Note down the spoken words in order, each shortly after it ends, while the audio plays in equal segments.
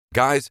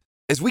Guys,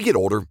 as we get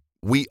older,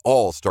 we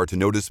all start to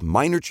notice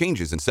minor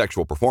changes in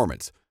sexual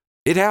performance.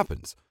 It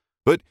happens.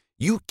 But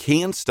you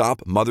can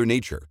stop Mother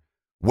Nature.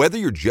 Whether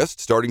you're just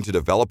starting to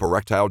develop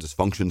erectile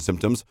dysfunction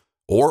symptoms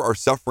or are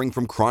suffering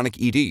from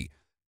chronic ED,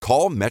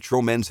 call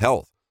Metro Men's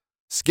Health.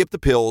 Skip the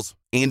pills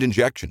and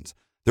injections.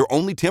 They're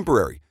only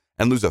temporary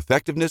and lose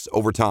effectiveness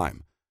over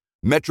time.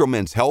 Metro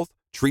Men's Health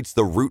treats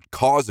the root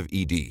cause of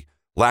ED,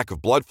 lack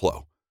of blood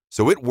flow,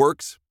 so it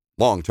works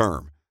long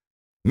term.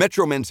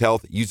 Metro Men's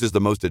Health uses the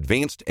most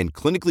advanced and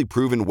clinically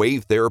proven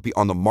wave therapy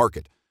on the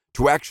market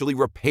to actually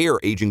repair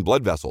aging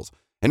blood vessels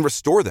and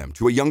restore them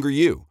to a younger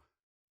you.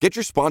 Get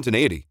your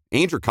spontaneity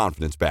and your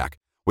confidence back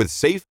with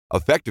safe,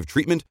 effective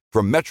treatment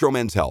from Metro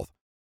Men's Health.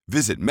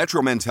 Visit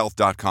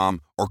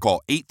metromenshealth.com or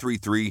call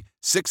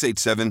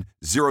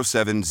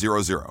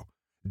 833-687-0700.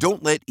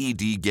 Don't let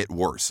ED get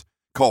worse.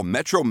 Call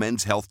Metro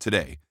Men's Health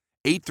today.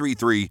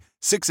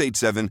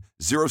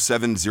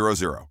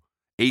 833-687-0700.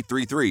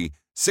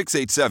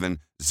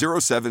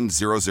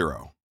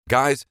 833-687-0700.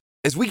 Guys,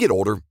 as we get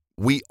older,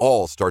 we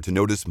all start to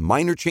notice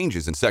minor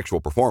changes in sexual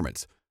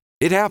performance.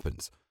 It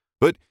happens.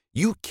 But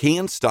you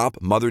can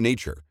stop Mother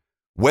Nature.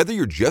 Whether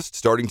you're just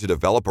starting to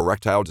develop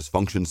erectile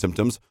dysfunction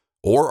symptoms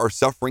or are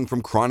suffering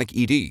from chronic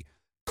ED,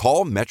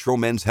 call Metro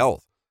Men's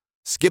Health.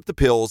 Skip the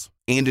pills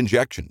and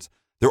injections.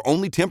 They're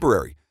only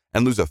temporary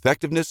and lose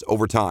effectiveness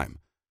over time.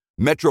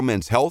 Metro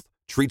Men's Health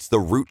treats the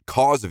root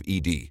cause of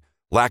ED,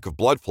 lack of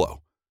blood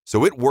flow,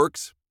 so it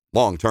works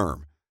long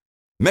term.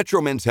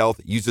 Metro Men's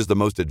Health uses the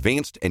most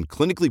advanced and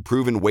clinically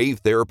proven wave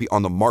therapy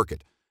on the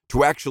market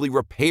to actually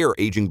repair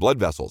aging blood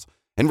vessels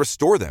and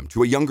restore them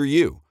to a younger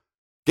you.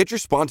 Get your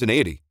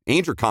spontaneity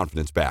and your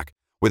confidence back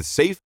with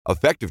safe,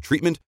 effective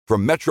treatment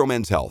from Metro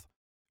Men's Health.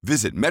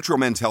 Visit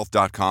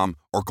metromenshealth.com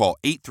or call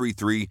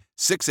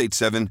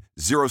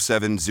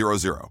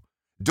 833-687-0700.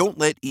 Don't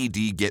let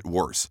ED get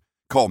worse.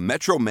 Call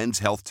Metro Men's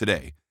Health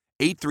today.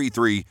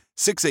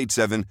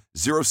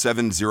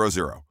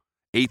 833-687-0700.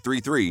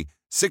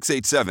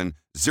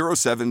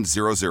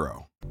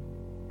 833-687-0700.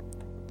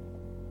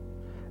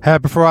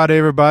 Happy Friday,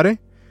 everybody.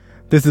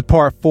 This is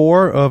part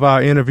 4 of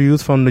our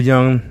interviews from the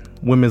Young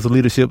Women's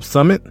Leadership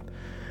Summit.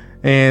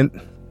 And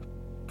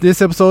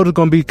this episode is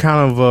going to be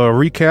kind of a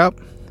recap.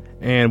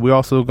 And we're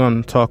also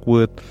going to talk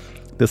with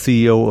the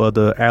CEO of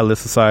the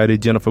Atlas Society,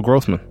 Jennifer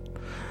Grossman.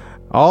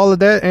 All of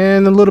that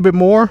and a little bit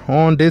more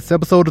on this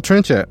episode of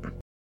Trend Chat.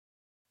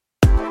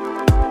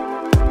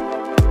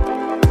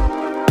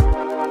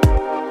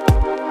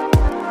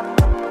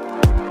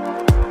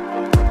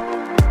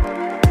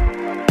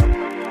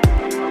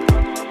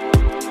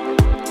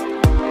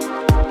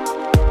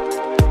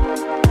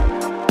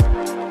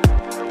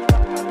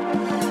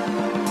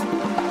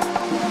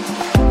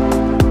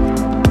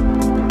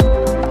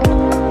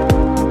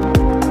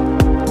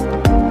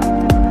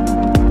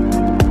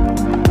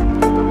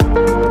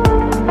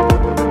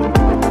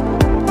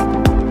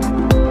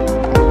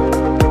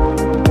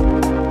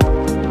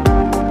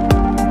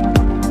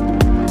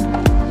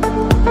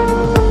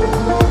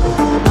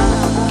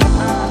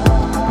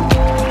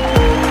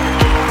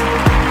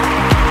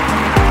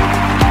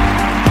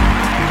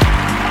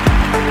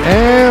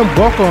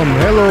 Welcome,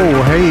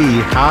 hello,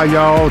 hey, how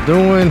y'all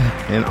doing?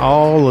 And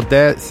all of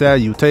that,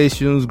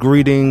 salutations,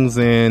 greetings,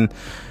 and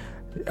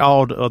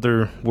all the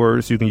other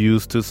words you can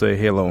use to say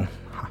hello.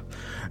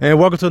 And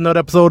welcome to another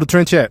episode of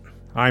Trend Chat.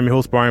 I'm your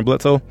host, Brian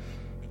Bledsoe.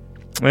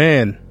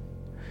 And,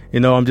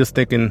 I'm just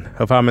thinking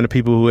of how many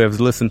people who have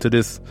listened to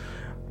this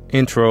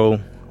intro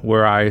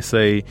where I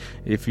say,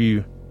 if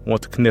you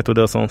want to connect with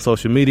us on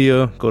social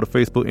media, go to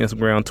Facebook,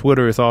 Instagram,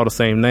 Twitter. It's all the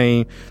same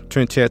name,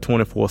 Trend Chat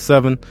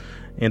 24/7.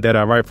 And that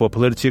I write for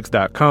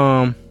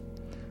politichicks.com.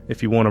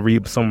 If you want to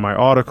read some of my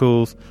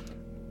articles,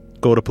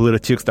 go to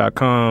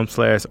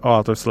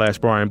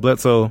politichicks.com/author/Brian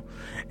Bledsoe.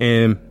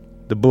 And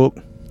the book,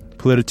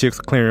 Politichicks: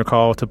 Clearing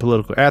Call to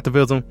Political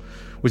Activism,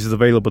 which is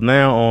available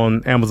now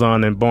on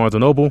Amazon and Barnes &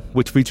 Noble,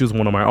 which features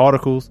one of my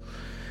articles.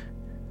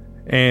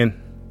 And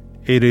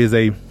it is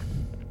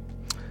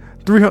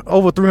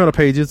over 300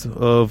 pages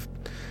of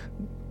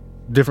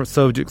different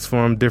subjects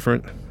from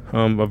different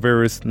a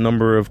various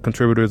number of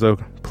contributors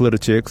of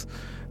Politichicks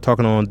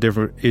talking on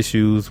different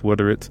issues,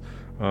 whether it's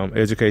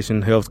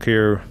education,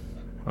 healthcare,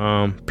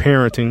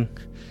 parenting,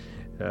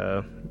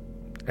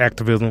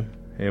 activism,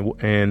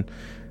 and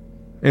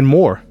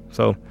more.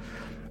 So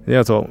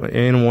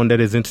anyone that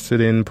is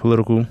interested in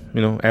political,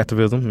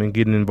 activism and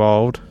getting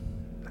involved,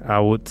 I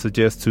would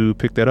suggest to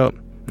pick that up.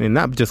 And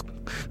not just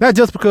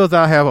because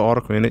I have an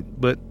article in it,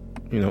 but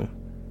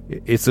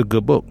it's a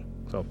good book.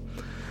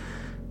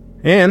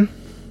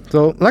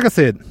 So, like I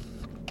said,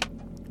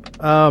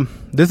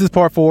 this is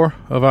part 4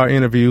 of our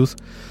interviews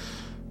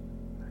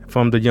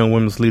from the Young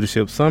Women's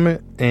Leadership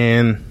Summit.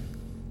 And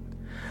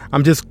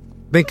I'm just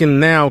thinking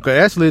now, because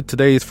actually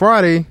today is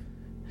Friday,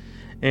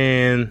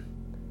 and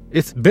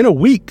it's been a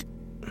week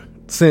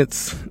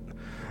since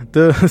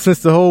the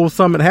whole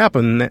summit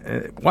happened.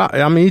 Wow,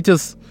 I mean,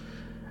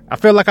 I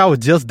felt like I was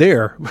just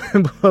there.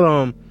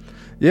 But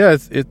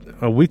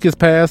a week has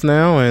passed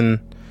now, and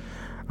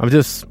I'm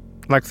just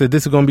like I said,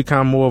 this is going to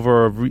become more of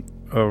a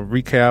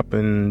recap,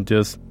 and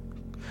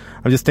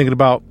I'm just thinking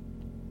about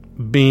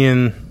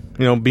being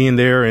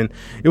there, and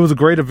it was a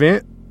great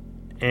event,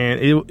 and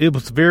it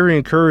was very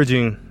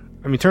encouraging.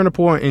 I mean, Turning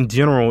Point in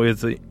general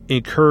is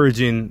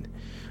encouraging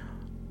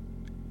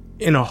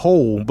in a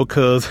whole,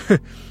 because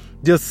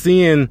just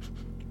seeing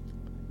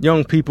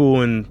young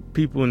people and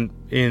people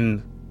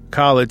in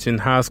college and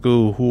high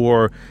school who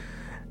are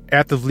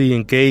actively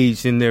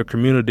engaged in their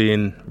community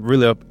and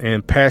really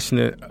and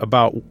passionate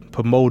about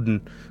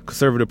promoting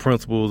conservative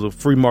principles of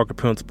free market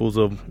principles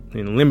of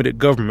limited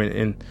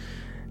government,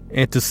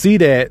 and to see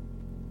that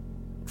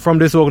from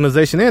this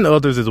organization and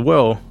others as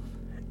well,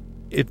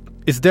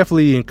 it's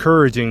definitely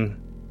encouraging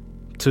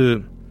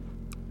to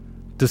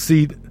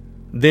see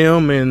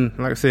them, and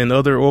like I said, in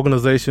other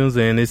organizations.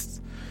 And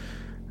it's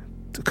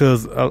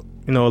because a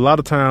lot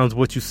of times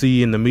what you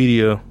see in the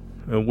media,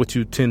 what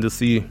you tend to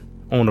see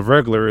on a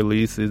regular, at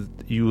least, is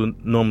you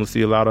normally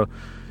see a lot of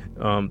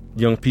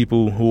young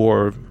people who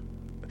are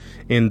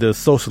in the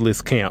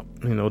socialist camp,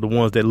 the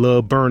ones that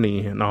love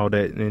Bernie and all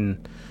that,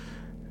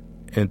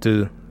 and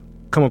to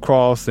come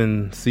across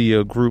and see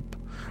a group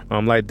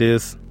like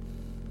this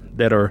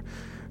that are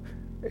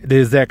the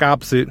exact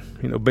opposite,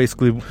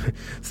 basically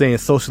saying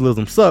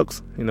socialism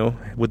sucks,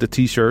 with the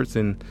T-shirts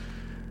and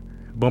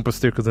bumper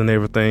stickers and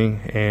everything.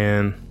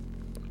 And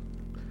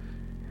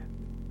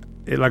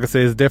like I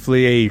said, it's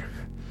definitely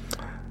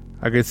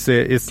like I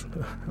said, it's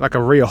like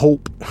a ray of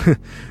hope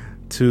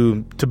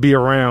to be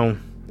around,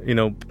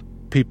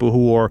 people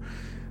who are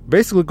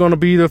basically going to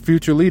be the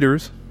future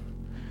leaders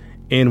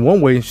in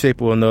one way,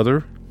 shape, or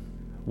another,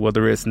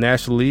 whether it's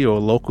nationally or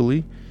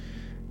locally.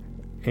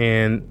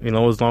 And,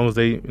 as long as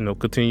they,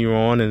 continue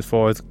on as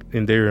far as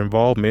in their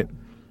involvement.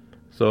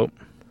 So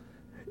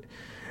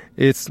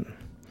the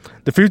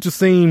future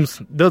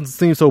doesn't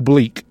seem so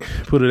bleak,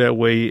 put it that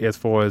way, as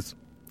far as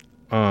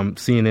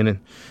seeing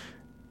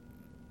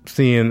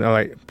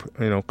like,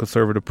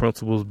 conservative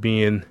principles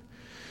being,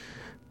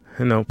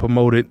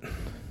 promoted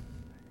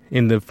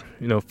in the,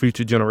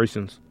 future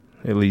generations,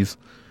 at least.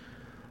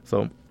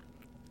 So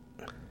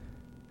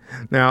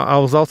now I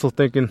was also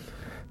thinking,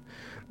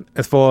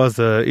 as far as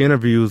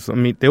interviews, I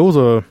mean,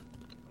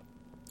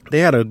 they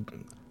had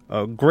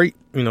a great,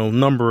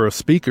 number of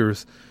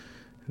speakers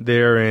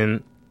there,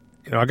 and,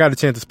 I got a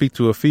chance to speak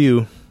to a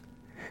few.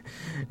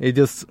 It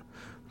just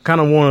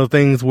kind of one of the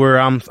things where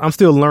I'm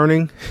still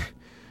learning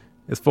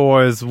as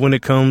far as when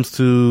it comes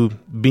to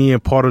being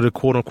part of the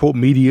quote unquote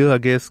media, I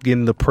guess,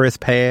 getting the press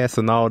pass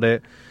and all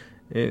that.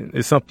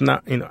 It's something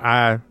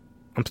I'm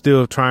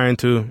still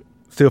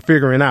still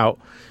figuring out.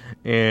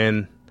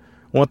 And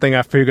one thing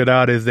I figured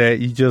out is that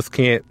you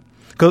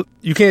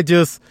can't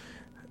just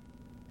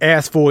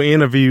ask for an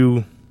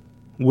interview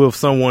with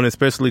someone,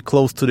 especially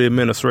close to the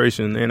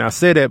administration. And I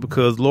say that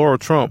because Laura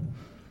Trump,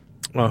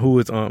 who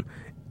is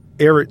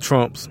Eric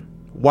Trump's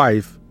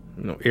wife,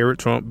 Eric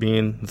Trump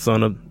being the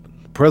son of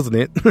the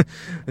president.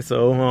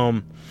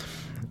 So,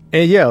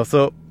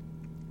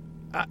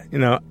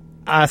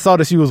 I saw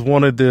that she was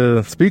one of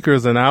the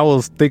speakers, and I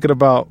was thinking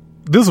about,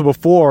 this was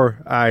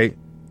before I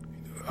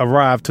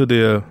arrived to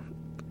the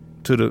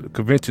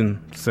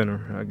convention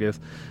center, I guess,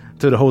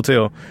 to the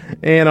hotel.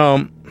 And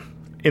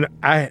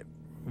I had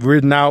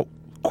written out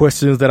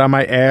questions that I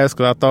might ask,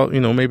 because I thought,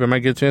 maybe I might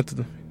get a chance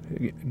to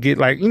get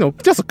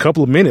just a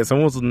couple of minutes. I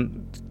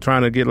wasn't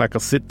trying to get like a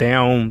sit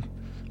down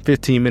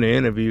 15-minute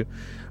interview,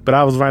 but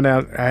I was writing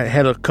out, I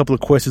had a couple of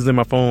questions in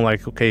my phone,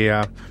 like, okay,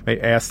 I may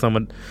ask some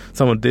of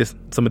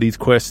these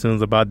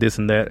questions about this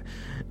and that.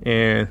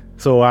 And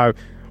so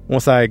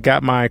once I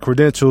got my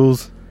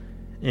credentials,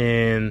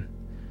 and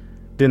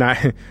then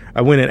I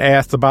went and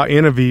asked about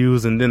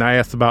interviews, and then I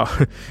asked about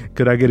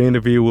could I get an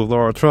interview with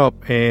Laura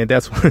Trump, and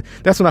that's when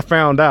I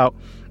found out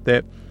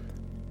that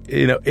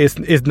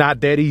it's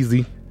not that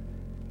easy.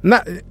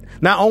 Not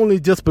only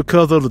just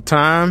because of the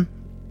time,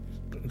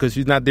 because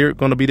she's not going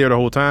to be there the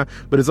whole time,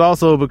 but it's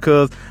also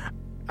because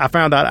I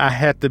found out I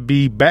had to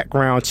be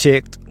background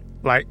checked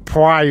like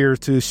prior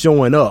to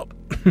showing up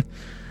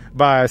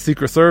by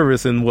Secret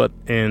Service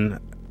and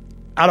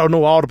I don't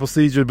know all the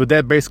procedures, but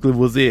that basically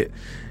was it.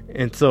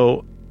 And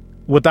so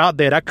without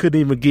that, I couldn't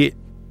even get,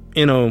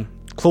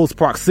 close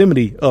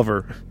proximity of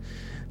her.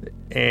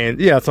 And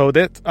yeah, so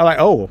that's, I'm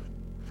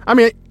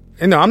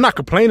not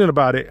complaining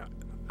about it.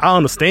 I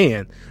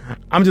understand.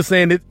 I'm just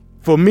saying that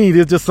for me,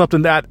 it's just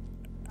something that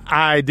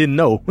I didn't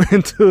know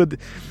until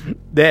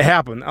that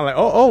happened. I'm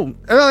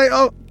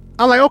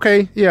like,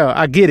 okay, yeah,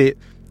 I get it.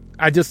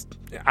 I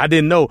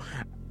didn't know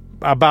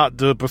about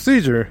the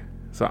procedure.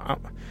 So,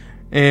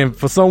 and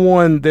for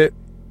someone that,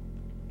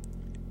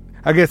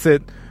 I guess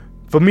that,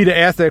 for me to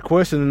ask that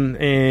question,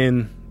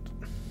 and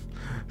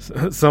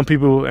some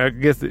people, I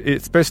guess,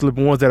 especially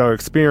the ones that are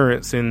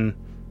experienced in,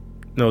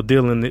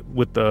 dealing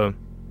with the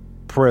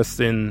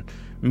press and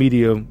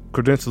media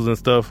credentials and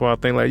stuff, I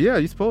think like, yeah,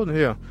 you're supposed to,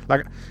 yeah.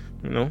 Like,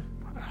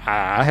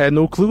 I had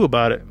no clue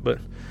about it, but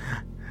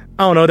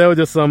I don't know. That was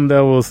just something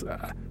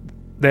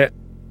that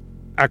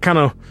I kind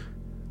of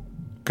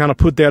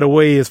put that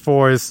away as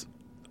far as,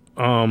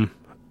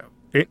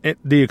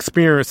 the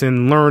experience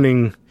in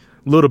learning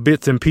little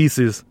bits and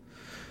pieces.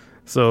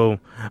 So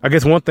I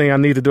guess one thing I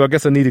need to do, I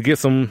need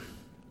to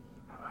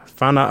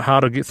find out how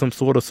to get some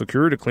sort of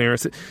security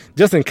clearance,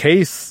 just in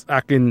case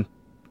I can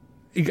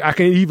at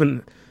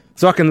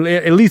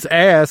least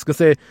ask and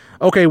say,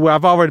 okay, well,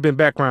 I've already been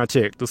background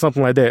checked or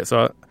something like that.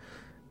 So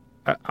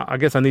I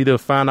guess I need to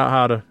find out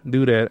how to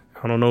do that.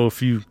 I don't know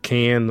if you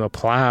can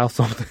apply or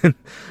something,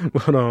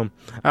 but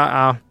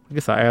I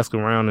guess I ask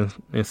around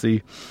and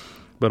see.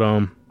 But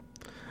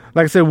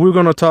like I said, we're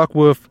gonna talk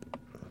with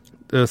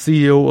the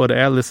CEO of the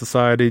Atlas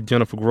Society,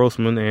 Jennifer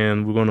Grossman,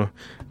 and we're gonna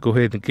go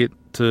ahead and get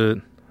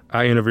to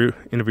our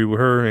interview with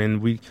her.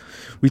 And we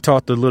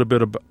talked a little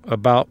bit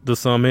about the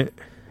summit,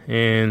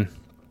 and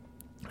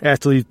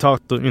actually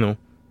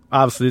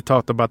obviously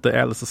talked about the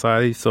Atlas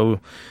Society, so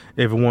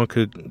everyone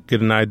could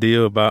get an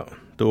idea about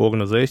the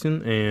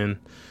organization, and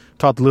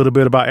talked a little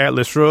bit about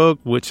Atlas Shrugged,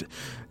 which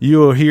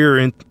you'll hear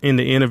in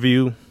the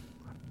interview.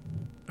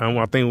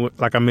 I think,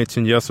 like I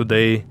mentioned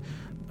yesterday,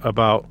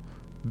 about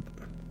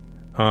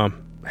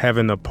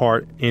having a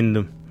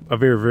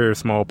very, very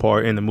small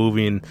part in the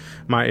movie, and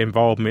my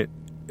involvement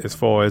as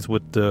far as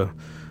with the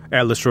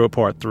Atlas Shrugged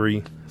Part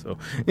 3. So,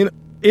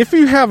 if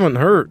you haven't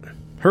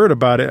heard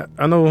about it,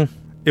 I know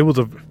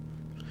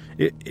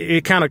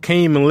it kind of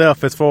came and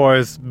left as far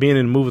as being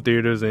in movie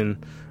theaters and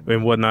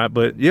whatnot.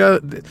 But yeah,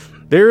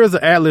 there is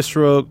an Atlas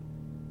Shrugged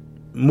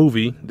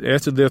movie.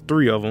 Actually, there are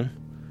 3 of them,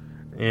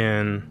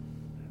 and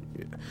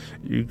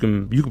you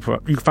can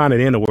find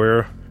it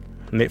anywhere,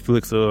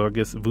 Netflix or I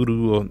guess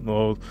Vudu,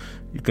 or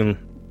you can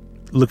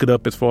look it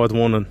up as far as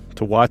wanting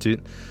to watch it.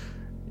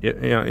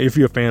 Yeah, if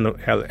you're a fan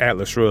of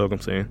Atlas Shrugged, I'm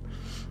saying.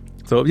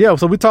 So yeah,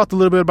 so we talked a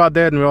little bit about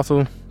that, and we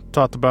also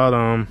talked about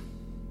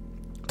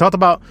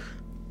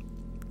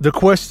the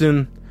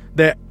question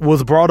that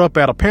was brought up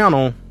at a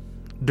panel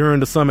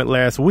during the summit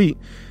last week,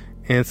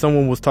 and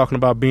someone was talking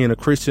about being a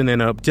Christian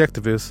and an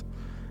objectivist,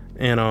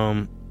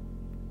 and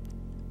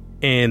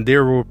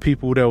there were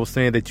people that were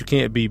saying that you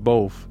can't be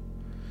both.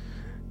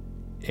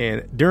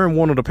 And during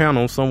one of the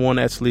panels, someone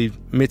actually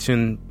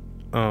mentioned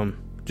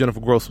Jennifer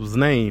Grossman's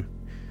name,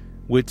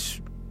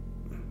 which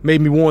made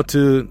me want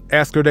to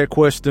ask her that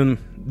question.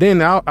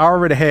 Then I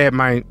already had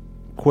my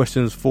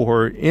questions for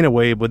her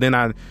anyway, but then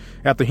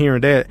after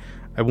hearing that,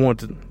 I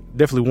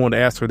definitely wanted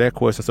to ask her that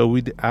question. So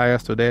I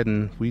asked her that,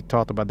 and we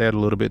talked about that a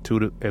little bit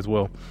too as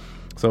well.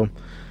 So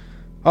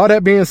all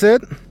that being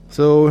said,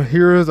 so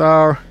here is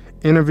our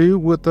interview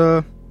with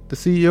the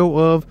CEO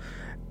of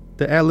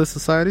the Atlas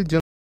Society.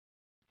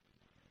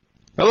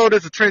 Hello,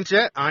 this is Trent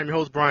Chat. I'm your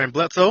host, Brian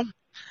Bledsoe,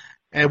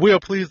 and we are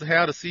pleased to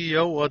have the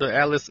CEO of the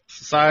Atlas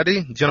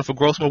Society, Jennifer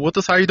Grossman, with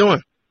us. How are you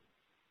doing?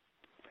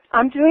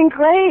 I'm doing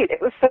great.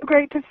 It was so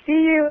great to see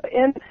you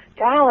in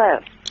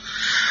Dallas.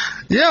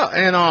 Yeah,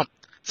 and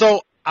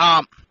so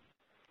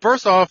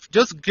first off,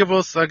 just give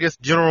us, I guess,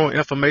 general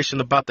information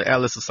about the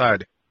Atlas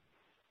Society.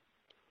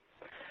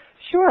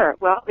 Sure.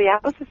 Well, the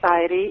Atlas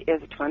Society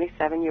is a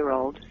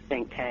 27-year-old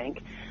think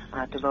tank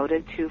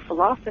devoted to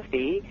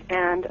philosophy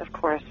and, of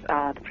course,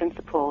 the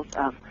principles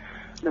of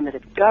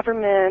limited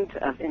government,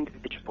 of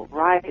individual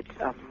rights,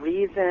 of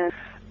reason.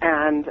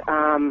 And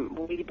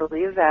we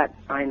believe that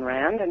Ayn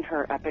Rand and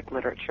her epic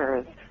literature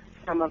is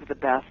some of the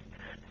best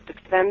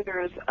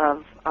defenders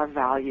of our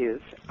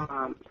values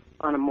on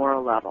a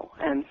moral level.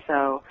 And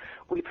so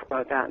we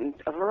promote that in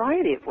a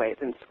variety of ways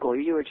in school.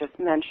 You were just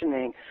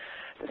mentioning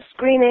the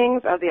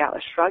screenings of the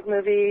Atlas Shrugged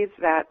movies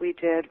that we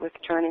did with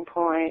Turning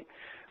Point.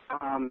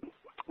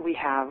 We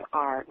have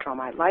our Draw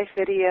My Life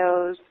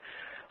videos.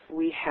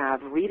 We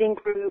have reading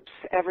groups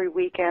every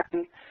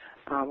weekend.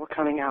 We're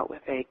coming out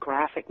with a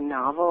graphic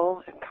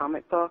novel, a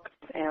comic book,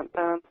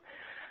 Anthem.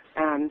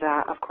 And,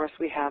 of course,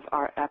 we have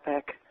our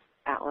epic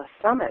Atlas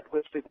Summit,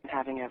 which we've been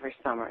having every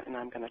summer, and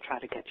I'm going to try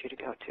to get you to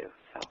go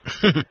to.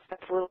 So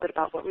that's a little bit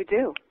about what we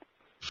do.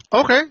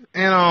 Okay.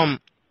 And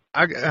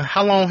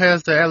how long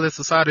has the Atlas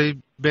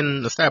Society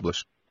been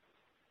established?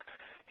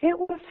 It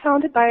was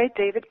founded by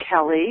David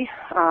Kelly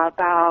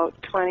about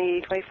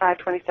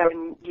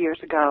 27 years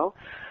ago.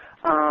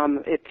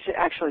 It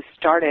actually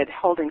started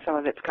holding some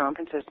of its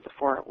conferences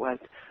before it was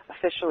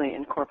officially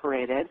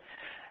incorporated.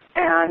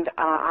 And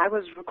I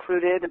was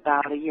recruited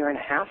about a year and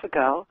a half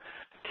ago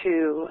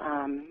to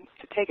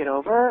take it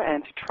over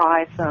and to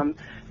try some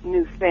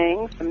new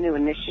things, some new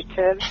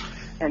initiatives,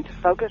 and to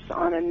focus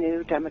on a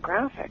new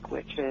demographic,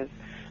 which is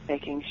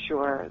making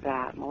sure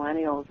that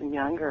millennials and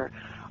younger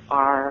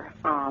are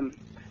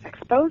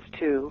exposed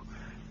to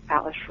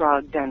Atlas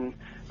Shrugged and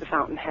The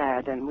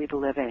Fountainhead and We the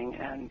Living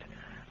and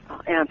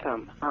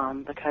Anthem,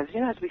 because,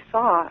 as we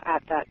saw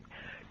at that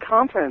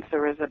conference,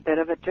 there was a bit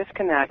of a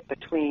disconnect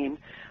between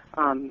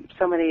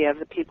so many of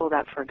the people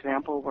that, for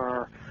example,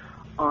 were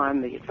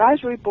on the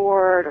advisory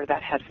board or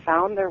that had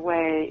found their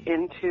way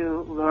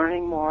into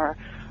learning more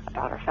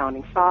about our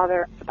founding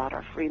fathers, about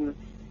our freedom,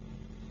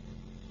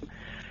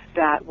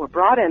 that were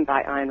brought in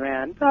by Ayn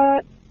Rand,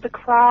 but the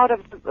crowd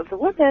of the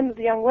women,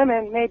 the young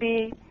women,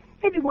 maybe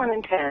 1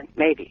 in 10,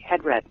 maybe,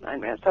 had read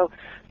Ayn Rand. So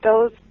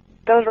those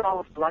those are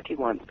all the lucky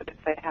ones because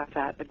they have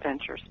that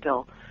adventure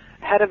still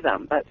ahead of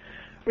them. But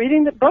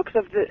reading the books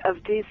of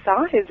these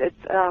size, it's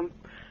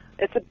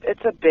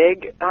a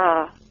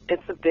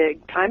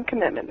big time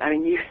commitment. I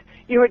mean,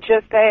 you were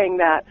just saying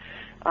that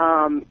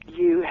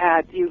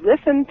you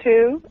listened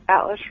to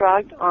Atlas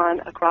Shrugged on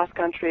a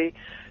cross-country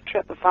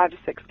trip of 5 to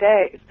 6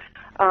 days,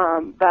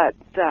 and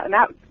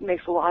that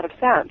makes a lot of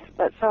sense.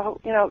 But so,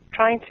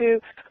 trying to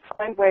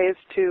find ways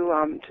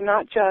to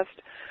not just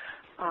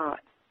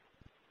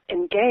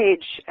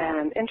engage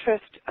and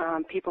interest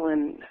people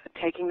in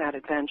taking that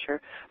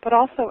adventure, but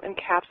also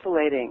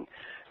encapsulating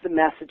the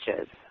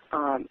messages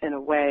in a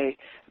way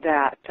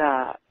that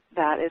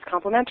is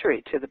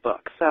complementary to the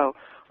book. So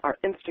our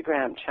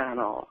Instagram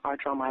channel, our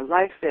Draw My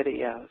Life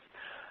videos,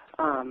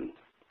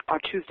 our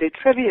Tuesday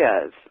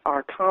trivias,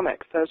 our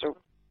comics, those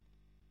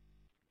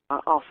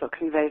are also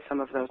convey some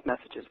of those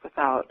messages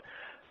without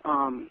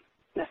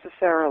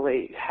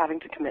necessarily having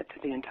to commit to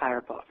the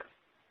entire book.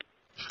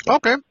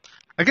 Okay.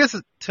 I guess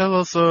tell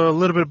us a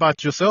little bit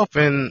about yourself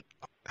and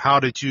how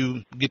did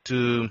you get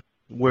to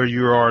where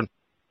you are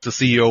the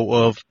CEO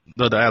of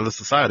the Atlas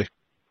Society?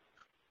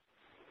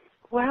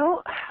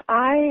 Well,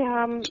 I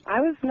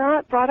was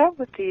not brought up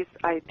with these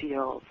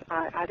ideals.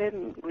 I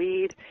didn't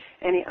read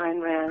any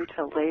Ayn Rand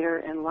till later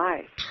in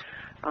life.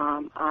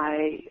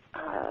 I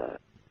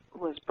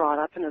was brought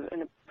up in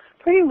a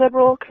pretty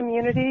liberal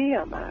community.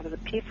 I was a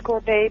Peace Corps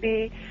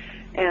baby,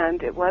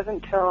 and it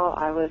wasn't until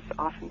I was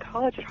off in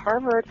college at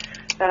Harvard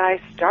that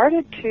I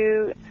started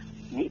to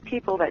meet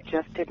people that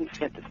just didn't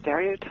fit the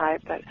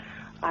stereotype that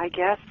I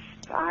guess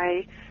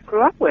I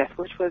grew up with,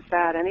 which was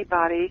that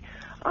anybody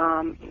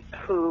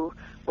who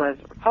was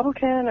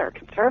Republican or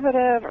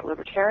conservative or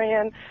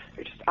libertarian,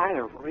 they're just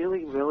either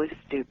really, really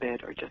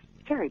stupid or just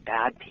very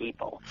bad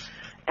people.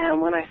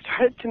 And when I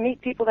started to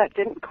meet people that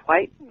didn't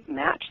quite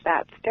match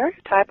that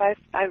stereotype,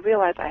 I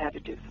realized I had to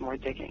do some more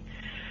digging.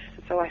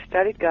 And so I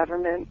studied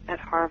government at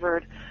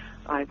Harvard.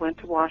 I went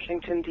to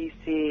Washington,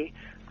 D.C.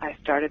 I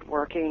started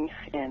working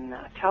in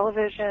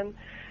television,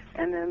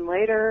 and then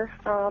later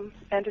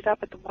ended up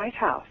at the White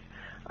House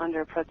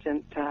under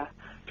President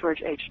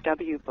George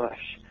H.W.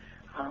 Bush.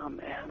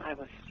 And I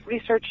was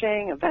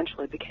researching,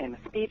 eventually became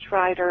a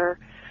speechwriter,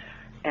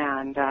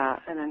 and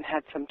then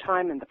had some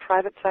time in the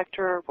private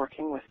sector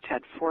working with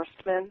Ted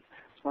Forstman,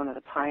 who's one of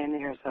the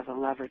pioneers of the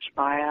leveraged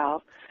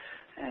buyout,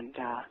 and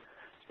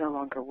is no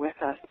longer with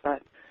us,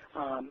 but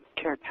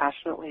cared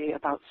passionately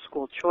about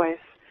school choice.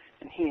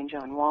 And he and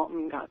John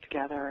Walton got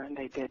together, and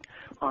they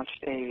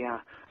launched a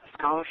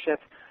scholarship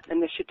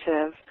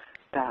initiative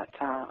that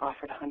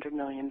offered $100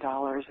 million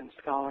in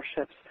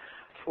scholarships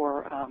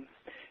for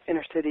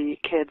inner city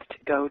kids to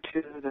go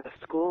to the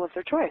school of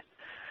their choice.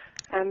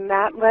 And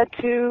that led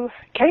to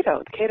Cato,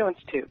 the Cato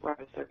Institute, where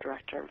I was their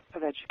director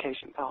of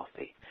education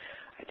policy.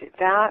 I did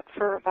that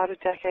for about a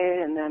decade,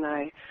 and then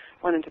I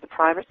went into the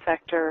private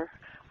sector.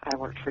 I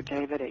worked for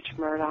David H.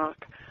 Murdoch.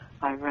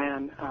 I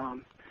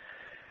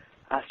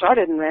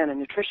started and ran a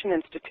nutrition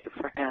institute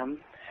for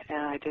him,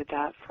 and I did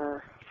that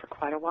for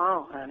quite a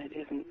while. And it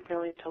isn't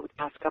really until the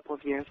past couple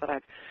of years that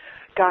I've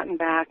gotten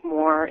back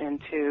more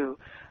into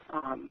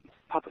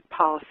public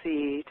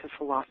policy, to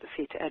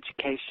philosophy, to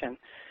education.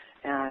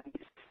 And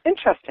it's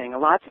interesting. A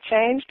lot's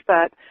changed,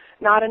 but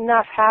not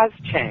enough has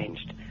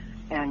changed.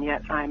 And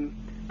yet I'm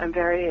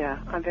very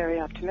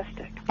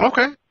optimistic.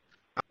 Okay.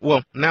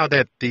 Well, now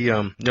that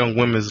the Young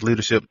Women's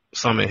Leadership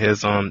Summit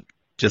has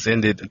just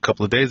ended a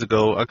couple of days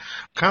ago, I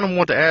kind of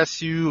want to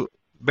ask you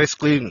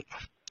basically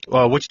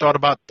what you thought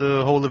about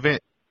the whole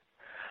event.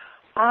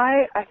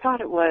 I thought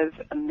it was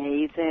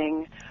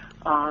amazing.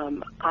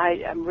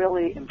 I am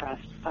really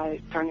impressed by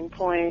Turning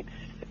Point.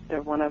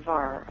 They're one of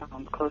our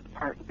close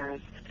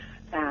partners,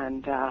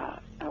 and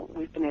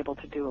we've been able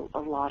to do a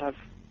lot of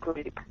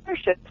great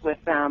partnerships with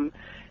them,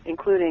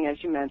 including,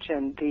 as you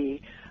mentioned,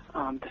 the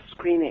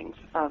screenings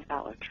of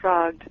Atlas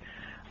Shrugged.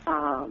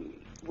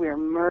 We're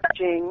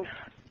merging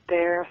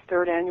their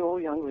third annual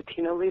Young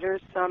Latino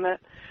Leaders Summit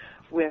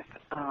with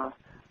our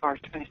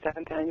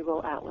 27th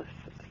annual Atlas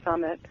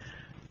Summit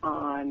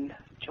on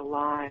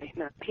July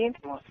 19th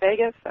in Las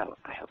Vegas. So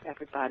I hope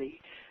everybody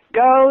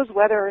goes,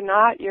 whether or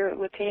not you're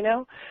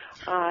Latino.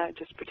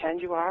 Just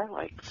pretend you are,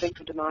 like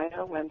Cinco de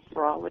Mayo when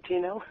we're all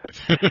Latino.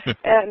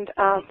 And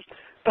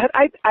but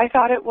I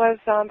thought it was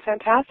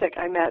fantastic.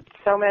 I met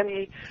so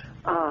many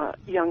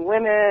young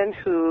women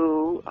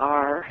who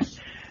are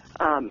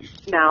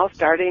now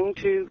starting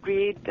to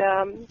read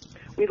The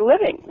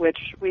Living, which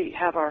we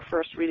have our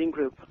first reading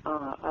group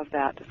of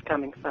that this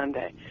coming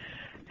Sunday.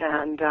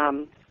 And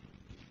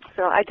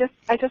so I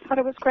just thought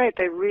it was great.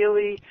 They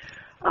really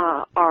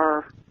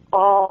are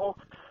all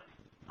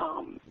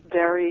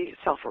very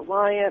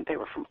self-reliant. They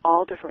were from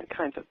all different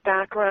kinds of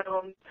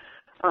backgrounds.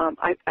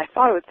 I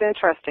thought it was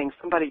interesting.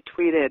 Somebody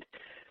tweeted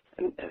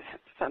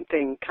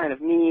something kind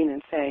of mean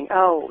and saying,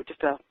 "Oh,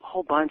 just a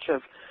whole bunch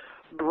of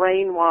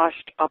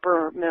brainwashed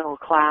upper middle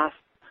class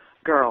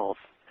girls,"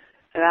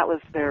 and that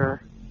was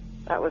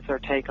their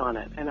take on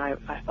it. And I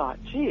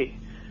thought, gee,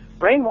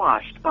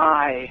 brainwashed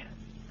by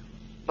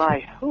by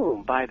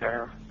whom? By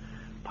their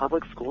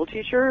public school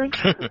teachers?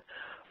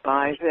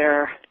 By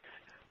their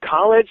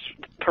college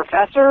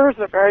professors,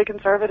 the very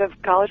conservative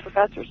college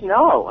professors?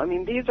 No. I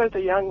mean, these are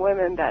the young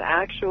women that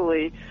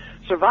actually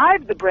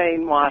survived the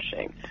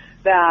brainwashing,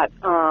 that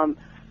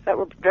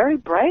were very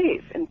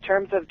brave in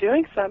terms of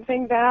doing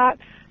something that,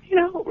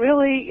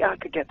 really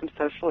could get them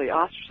socially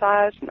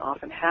ostracized and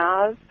often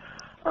has,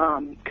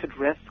 could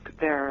risk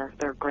their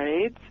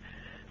grades.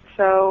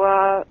 So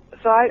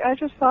I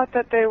just thought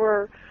that they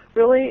were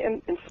really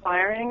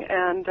inspiring,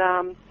 and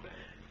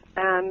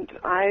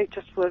I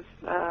just was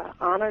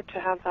honored to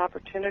have the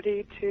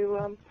opportunity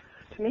to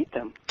meet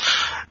them.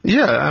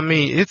 Yeah, I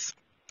mean, it's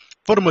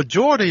for the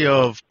majority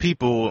of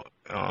people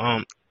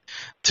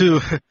to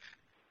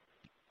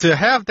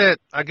have that.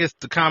 I guess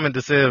the comment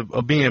that said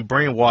of being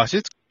brainwashed.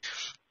 It's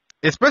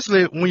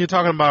especially when you're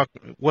talking about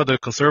whether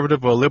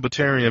conservative or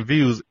libertarian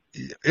views.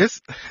 It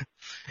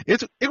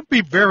would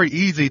be very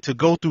easy to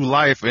go through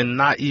life and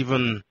not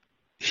even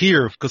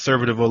hear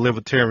conservative or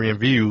libertarian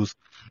views.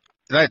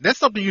 That's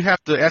something you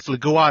have to actually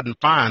go out and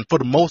find for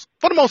the most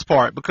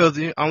part, because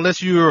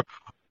unless you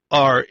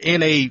are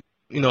in a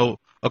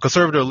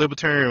conservative or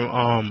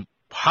libertarian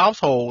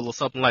household or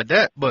something like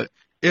that. But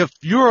if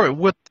you're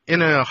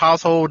in a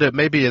household that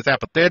maybe is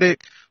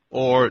apathetic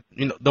or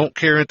don't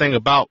care anything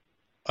about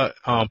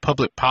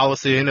public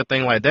policy or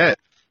anything like that,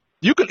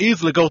 you can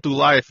easily go through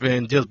life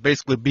and just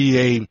basically be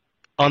a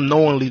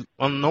unknowingly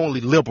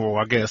liberal,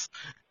 I guess,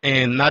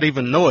 and not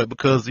even know it,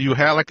 because you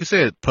have, like you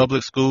said,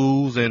 public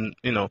schools and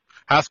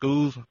high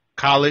schools,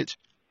 college,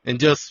 and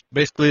just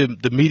basically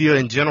the media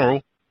in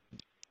general.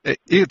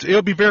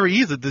 It'll be very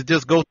easy to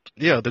just go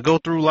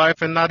through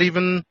life and not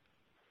even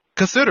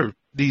consider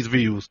these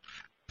views.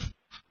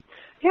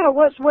 Yeah,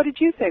 what did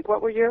you think?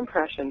 What were your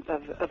impressions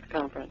of the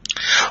conference?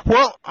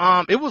 Well,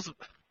 that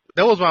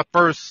was my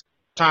first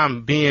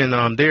time being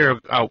there.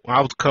 I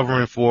was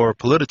covering for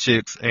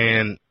Politichicks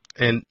and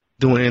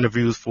doing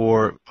interviews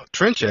for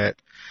Trend Chat,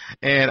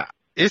 and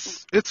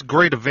it's a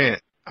great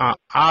event.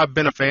 I've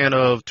been a fan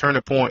of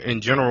Turning Point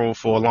in general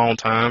for a long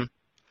time,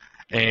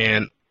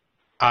 and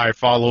I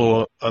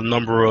follow a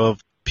number of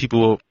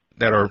people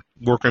that are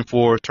working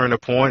for Turning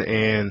Point,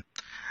 and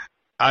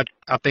I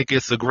think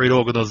it's a great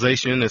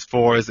organization as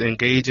far as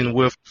engaging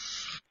with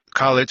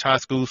college, high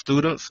school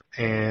students,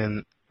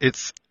 and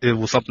it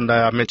was something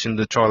that I mentioned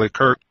to Charlie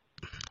Kirk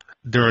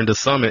during the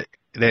summit,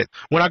 that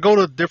when I go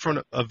to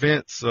different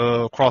events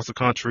across the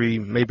country,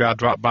 maybe I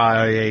drop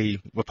by a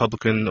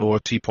Republican or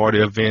Tea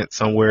Party event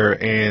somewhere,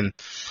 and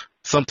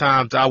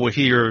sometimes I would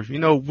hear,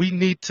 we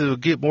need to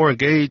get more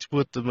engaged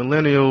with the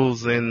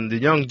millennials and the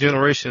young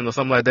generation or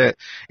something like that.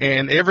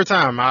 And every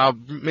time I'll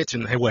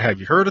mention, hey, well, have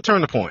you heard of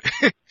Turning Point?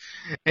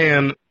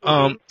 And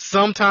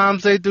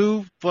sometimes they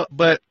do,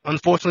 but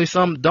unfortunately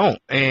some don't.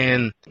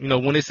 And,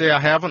 when they say I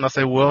haven't, I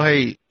say, well,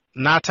 hey,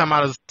 9 times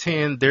out of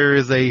 10, there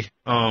is a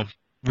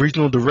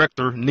regional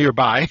director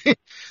nearby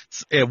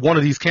at one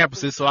of these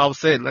campuses. So I would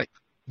say,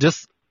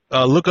 just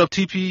look up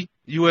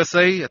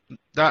tpusa.com.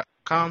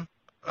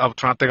 I was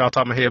trying to think off the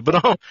top of my head,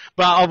 but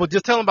I would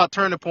just tell them about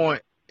Turning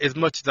Point as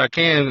much as I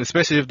can,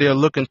 especially if they're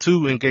looking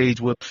to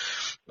engage with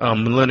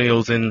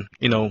millennials in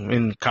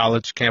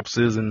college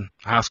campuses and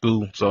high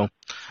school. So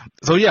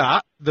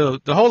yeah, the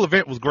whole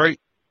event was great,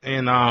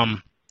 and like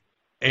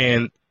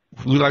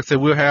I said,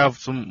 we'll have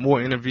some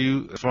more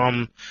interviews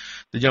from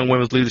the Young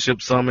Women's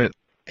Leadership Summit,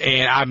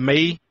 and I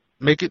may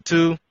make it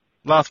to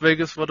Las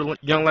Vegas for the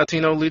Young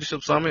Latino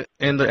Leadership Summit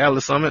and the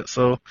Atlas Summit.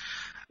 So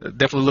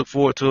definitely look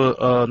forward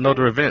to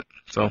another event.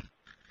 So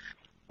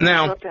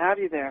now, I'd love to have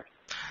you there.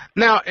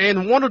 Now,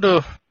 in one of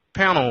the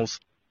panels,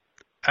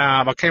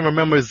 I can't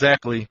remember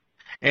exactly,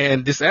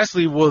 and this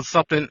actually was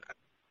something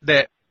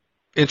that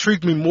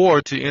intrigued me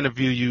more to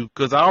interview you,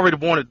 because I already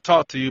wanted to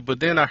talk to you, but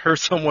then I heard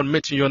someone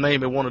mention your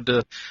name at one of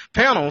the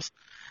panels,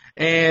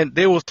 and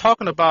they was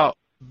talking about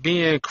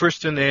being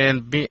Christian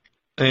and being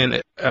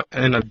an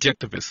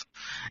objectivist.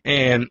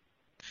 And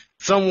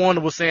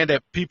someone was saying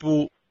that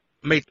people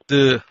make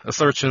the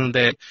assertion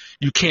that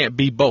you can't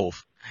be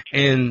both.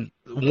 And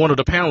one of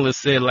the panelists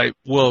said,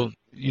 well,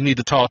 you need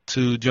to talk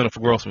to Jennifer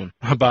Grossman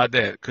about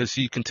that, because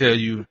she can tell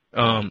you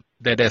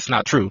that that's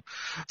not true.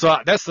 So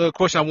that's a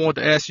question I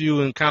wanted to ask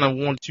you, and kind of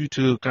want you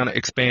to kind of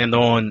expand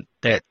on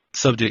that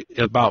subject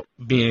about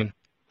being,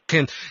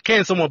 can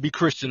someone be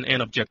Christian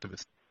and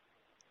objectivist?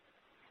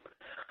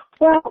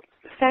 Well,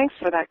 thanks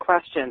for that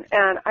question.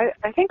 And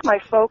I think my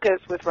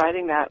focus with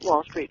writing that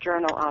Wall Street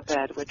Journal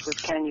op-ed, which was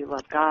Can You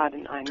Love God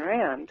and Ayn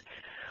Rand,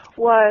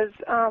 was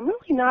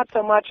really not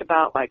so much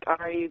about,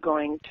 are you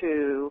going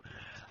to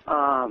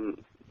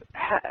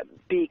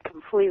be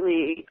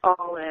completely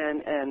all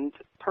in and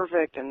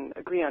perfect and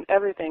agree on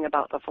everything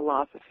about the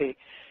philosophy,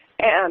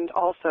 and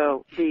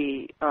also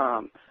be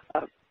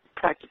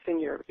practicing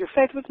your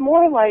faith. It was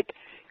more like,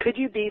 could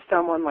you be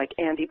someone like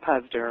Andy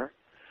Puzder,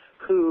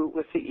 who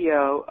was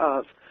CEO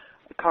of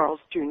Carl's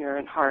Jr.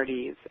 and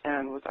Hardee's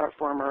and was our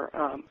former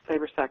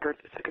Labor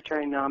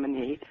Secretary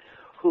nominee,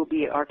 who will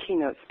be our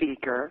keynote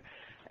speaker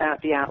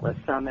at the Atlas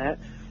Summit,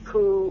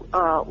 who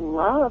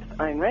loves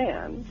Ayn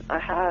Rand,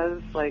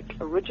 has like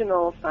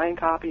original signed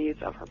copies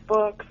of her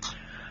books,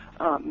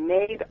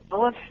 made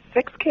all of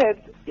 6 kids,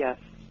 yes,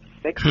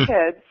 6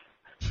 kids,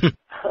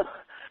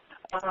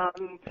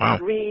 Wow.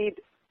 read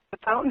The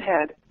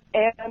Fountainhead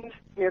and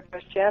Mere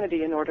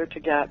Christianity in order to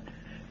get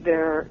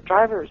their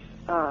driver's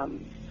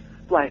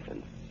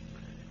license.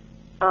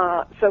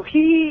 So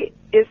he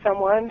is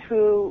someone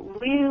who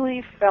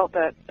really felt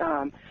that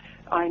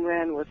Ayn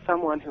Rand was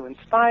someone who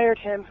inspired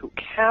him, who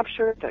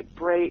captured the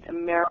great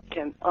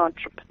American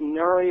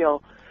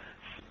entrepreneurial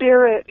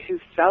spirit, who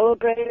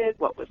celebrated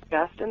what was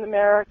best in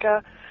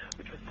America,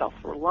 which was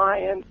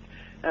self-reliance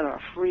and our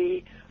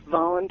free,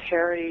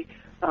 voluntary,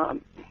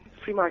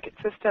 free market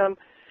system.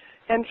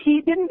 And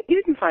he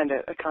didn't find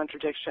a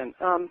contradiction.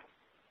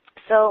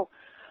 So,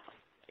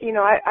 you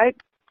know, I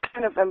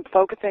kind of am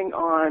focusing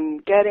on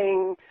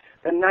getting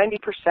the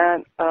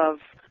 90% of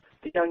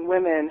the young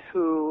women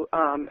who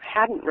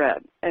hadn't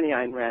read any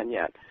Ayn Rand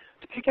yet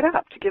to pick it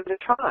up, to give it a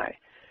try.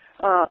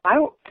 I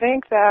don't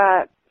think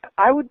that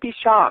I would be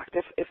shocked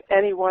if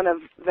any one of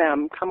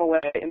them come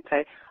away and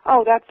say,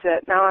 "Oh, that's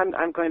it. Now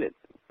I'm going to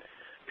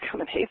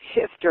become an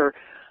atheist or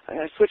I'm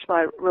going to switch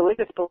my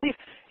religious belief."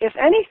 If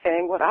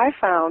anything, what I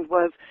found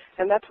was,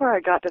 and that's where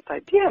I got this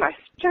idea, and I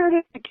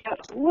started to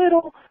get a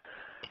little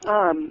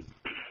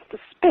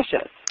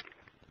suspicious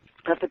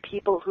of the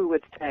people who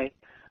would say,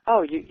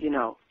 "Oh, you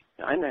know,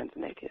 Ayn Rand's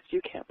an atheist.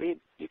 You can't read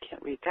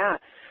that."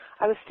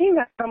 I was seeing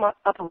that come up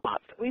a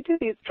lot. We do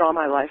these Draw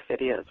My Life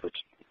videos,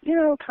 which, you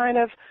know, kind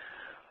of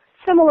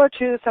similar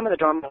to some of the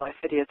Draw My Life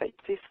videos that you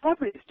see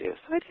celebrities do.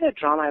 So I did a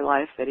Draw My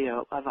Life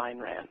video of Ayn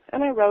Rand,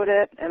 and I wrote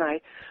it, and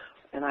I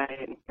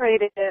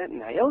narrated it,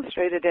 and I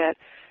illustrated it,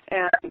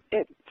 and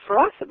it, for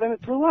us,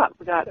 it blew up.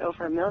 We got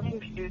over 1 million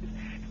views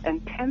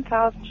and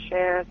 10,000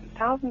 shares and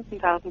thousands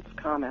of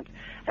comments.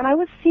 And I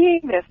was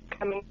seeing this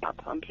coming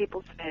up on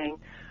people saying,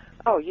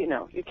 "Oh, you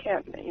know, you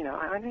can't, you know,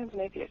 Ayn Rand's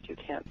an atheist. You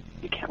can't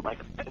like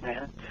Ayn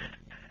Rand."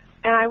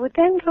 And I would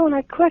then go and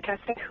I'd click. I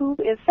said, "Who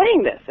is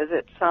saying this? Is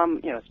it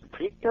some, you know,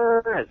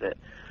 preacher? Is it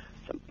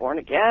some born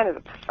again? Is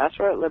it a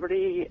professor at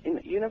Liberty in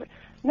the university?"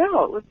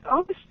 No, it was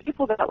all these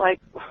people that like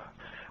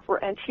were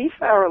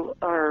Antifa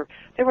or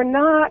they were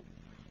not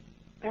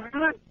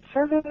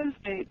conservatives.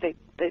 They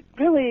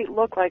really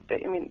look like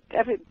they. I mean,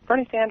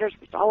 Bernie Sanders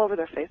was all over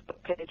their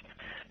Facebook page.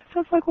 So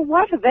it's like, well,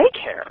 why do they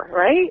care,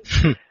 right?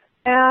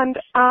 And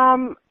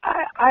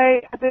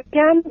I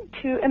began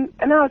to, and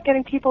then I was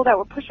getting people that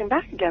were pushing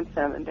back against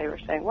them, and they were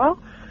saying, "Well,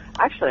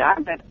 actually, I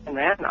read Ayn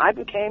Rand, and I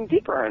became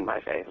deeper in my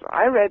faith. Or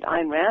I read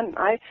Ayn Rand, and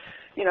I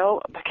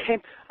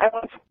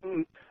went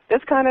from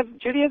this kind of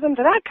Judaism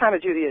to that kind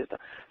of Judaism."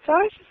 So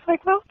I was just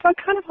like, well, I'm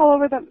kind of all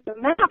over the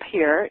map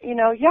here. You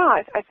know,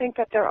 yeah, I think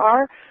that there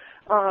are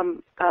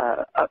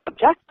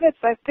objectives.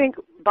 I think,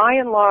 by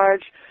and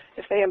large,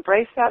 if they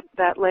embrace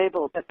that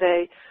label, that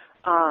they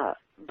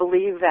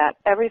believe that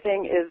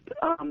everything is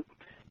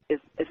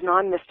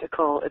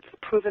non-mystical, it's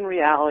proven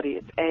reality,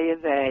 it's A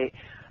is A,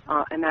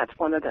 and that's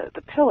one of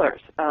the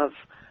pillars of,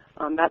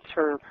 that's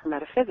her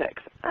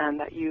metaphysics, and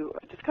that you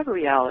discover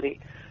reality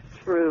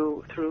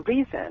through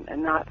reason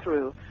and not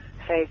through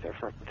faith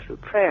or through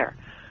prayer.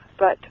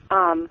 But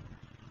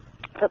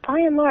by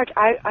and large,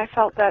 I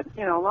felt that,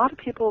 you know, a lot of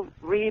people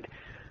read,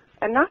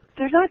 and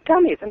they're not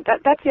dummies, and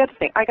that's the other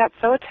thing. I got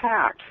so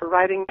attacked for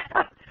writing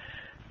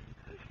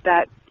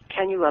that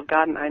Can You Love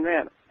God and Ayn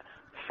Rand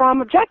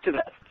from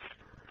objectivists.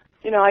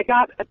 You know, I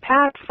got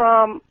attacked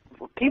from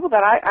people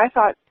that I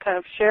thought kind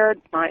of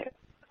shared my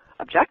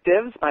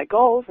objectives, my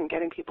goals, and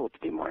getting people to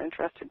be more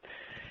interested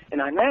in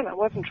Ayn Rand. I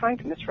wasn't trying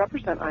to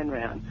misrepresent Ayn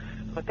Rand,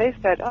 but they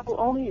said, "Oh,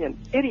 only an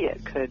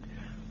idiot could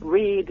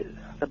read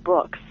the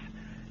books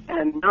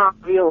and not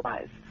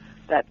realize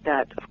that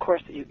of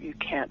course, you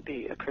can't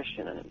be a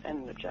Christian and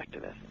an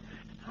objectivist."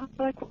 I was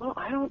like, well,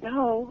 I don't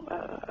know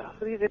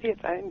who these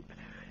idiots are.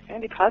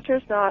 Andy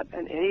Putter's not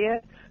an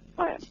idiot.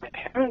 My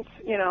parents,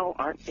 you know,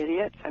 aren't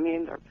idiots. I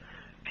mean, they're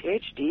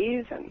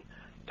PhDs and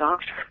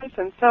doctors,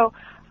 and so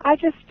I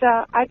just,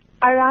 I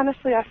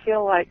honestly, I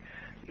feel like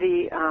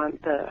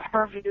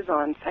her views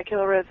on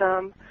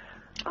secularism,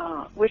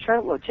 which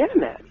are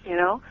legitimate, you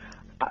know,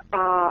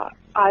 I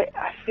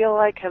feel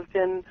like have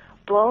been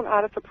blown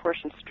out of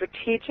proportion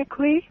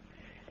strategically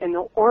in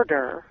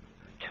order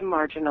to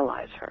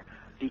marginalize her,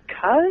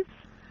 because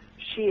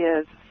she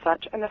is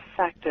such an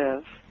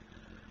effective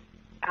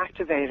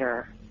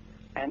activator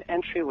and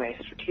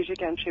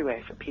strategic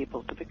entryway for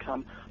people to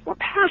become more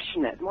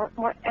passionate,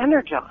 more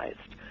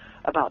energized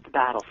about the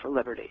battle for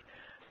liberty.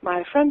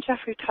 My friend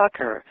Jeffrey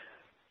Tucker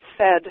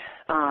said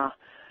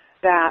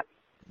that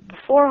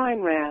before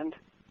Ayn Rand,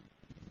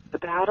 the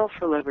battle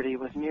for liberty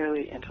was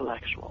merely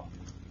intellectual.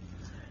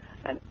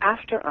 And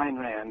after Ayn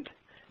Rand,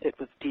 it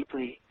was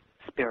deeply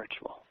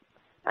spiritual.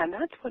 And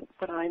that's what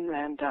Ayn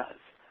Rand does.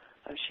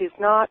 She's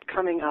not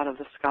coming out of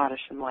the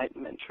Scottish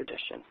Enlightenment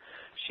tradition.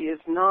 She is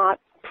not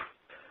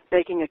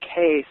making a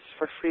case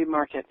for free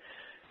market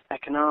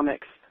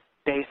economics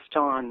based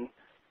on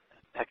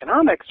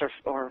economics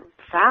or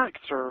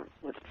facts or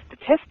with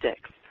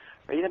statistics.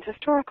 or even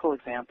historical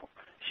example.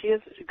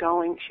 She's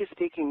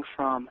speaking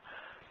from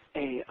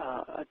a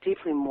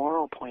deeply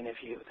moral point of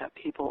view, that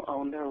people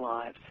own their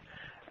lives,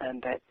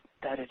 and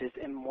that it is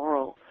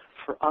immoral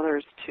for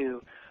others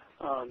to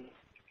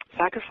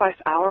sacrifice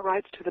our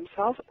rights to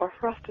themselves, or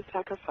for us to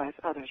sacrifice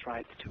others'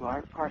 rights to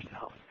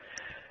ourselves.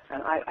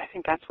 And I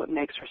think that's what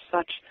makes her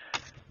such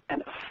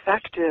an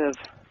effective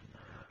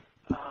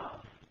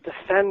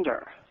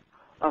defender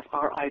of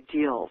our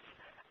ideals.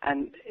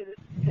 And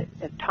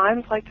at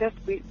times like this,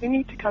 we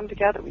need to come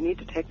together. We need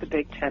to take the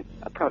big tent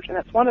approach. And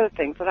that's one of the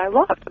things that I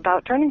loved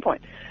about Turning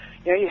Point.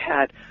 You know, you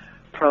had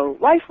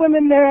pro-life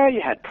women there, you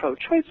had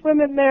pro-choice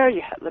women there,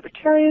 you had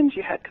libertarians,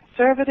 you had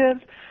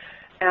conservatives.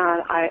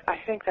 And I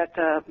think that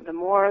the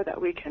more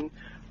that we can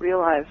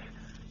realize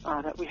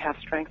that we have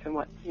strength in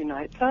what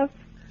unites us,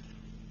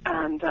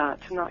 and to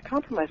not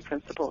compromise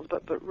principles,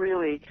 but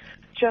really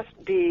just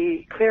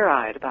be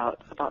clear-eyed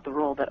about the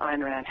role that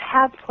Ayn Rand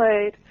has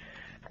played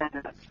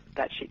and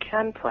that she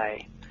can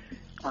play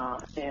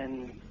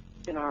in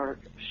our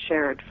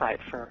shared fight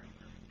for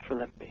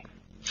liberty.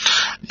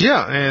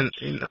 Yeah, and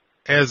you know,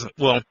 as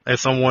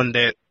someone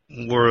that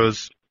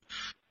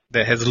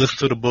has listened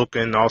to the book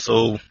and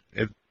also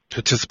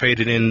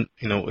participated in,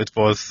 you know, as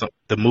far as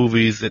the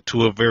movies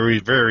to a very,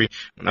 very,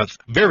 not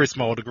very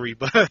small degree,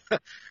 but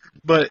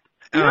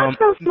not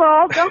so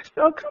small.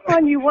 Oh, come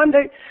on! You won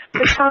the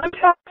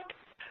contest,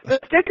 the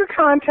sticker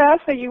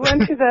contest. So you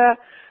went to the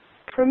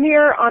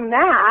premiere on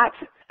that,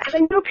 and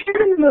then you appeared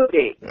in the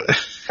movie.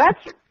 That's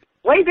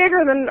way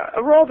bigger than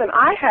a role than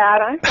I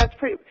had. I think that's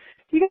pretty.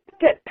 You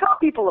got to tell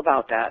people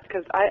about that,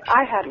 because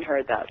I hadn't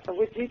heard that. So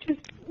would you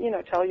just, you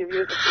know, tell your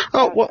viewers?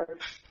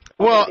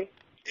 Well,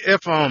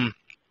 if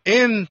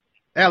in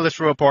Atlas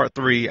Shrugged Part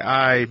 3,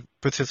 I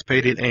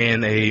participated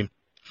in a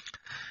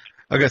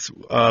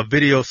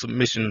video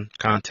submission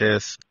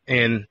contest,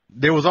 and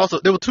there were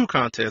two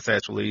contests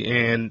actually,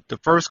 and the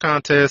first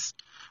contest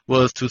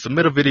was to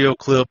submit a video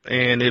clip,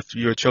 and if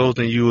you're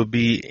chosen, you will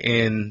be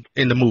in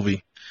the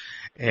movie.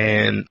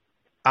 And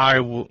I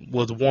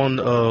was one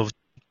of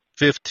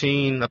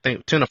 15, I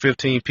think 10 or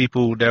 15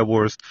 people that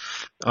was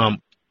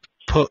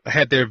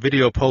had their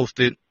video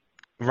posted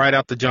right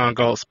after John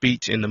Galt's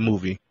speech in the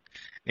movie.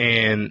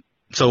 And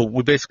so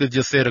we basically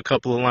just said a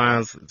couple of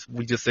lines.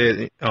 We just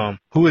said,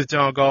 who is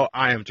John Galt?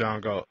 I am John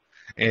Galt.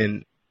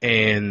 And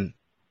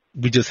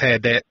we just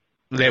had that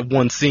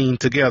one scene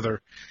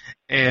together.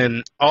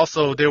 And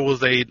also there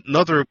was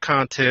another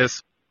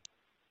contest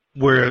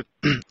where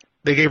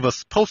they gave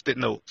us Post-it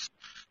notes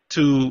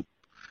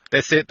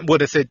that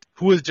said,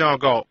 who is John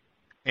Galt?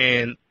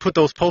 And put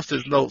those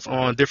Post-it notes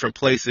on different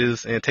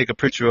places and take a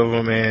picture of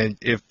them. And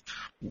if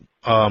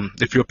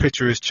your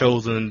picture is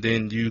chosen,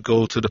 then you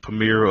go to the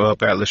premiere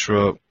of Atlas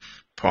Shrugged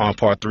on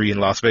Part 3 in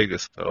Las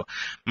Vegas. So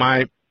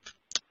my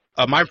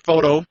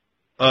photo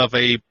of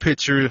a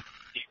picture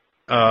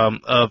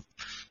of,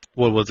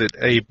 what was it,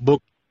 a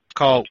book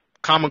called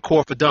Common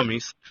Core for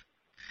Dummies,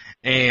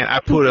 and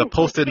I put a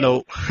Post-it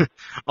note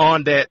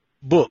on that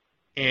book,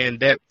 and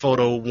that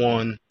photo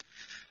won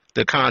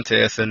the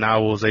contest, and I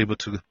was able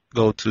to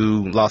go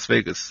to Las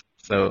Vegas.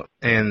 So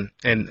and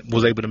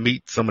was able to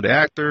meet some of the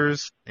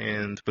actors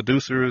and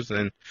producers,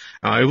 and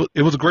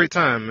it was a great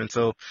time. And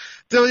so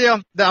yeah,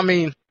 I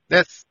mean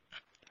that's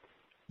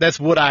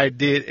what I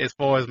did as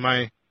far as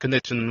my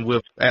connection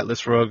with Atlas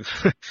Shrugged.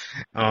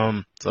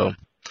 So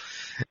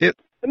the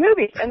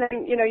movies, and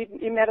then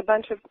you met a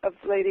bunch of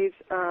ladies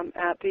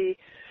at the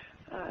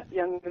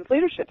Young Women's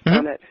Leadership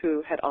Summit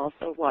who had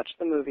also watched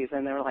the movies,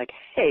 and they were like,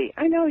 "Hey,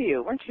 I know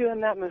you. Weren't you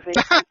in that movie?"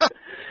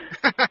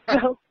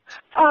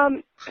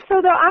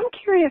 So though I'm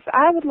curious,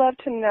 I would love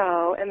to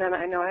know, and then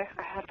I know I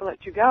have to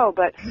let you go,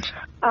 but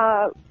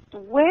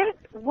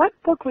what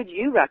book would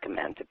you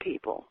recommend to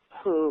people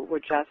who were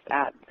just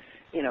at,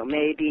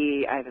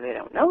 maybe either they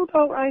don't know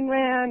about Ayn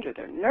Rand, or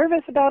they're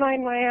nervous about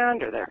Ayn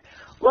Rand, or they're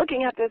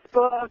looking at this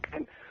book,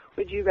 and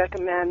would you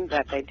recommend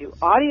that they do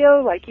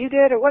audio like you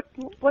did, or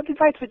what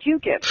advice would you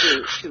give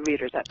to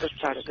readers at the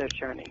start of their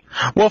journey?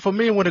 Well, for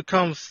me, when it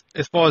comes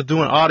as far as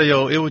doing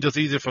audio, it was just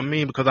easier for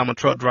me because I'm a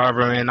truck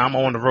driver and I'm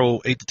on the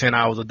road 8 to 10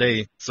 hours a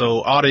day.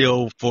 So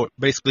audio for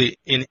basically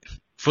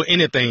for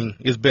anything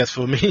is best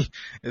for me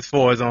as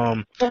far as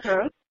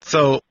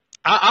So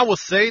I would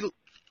say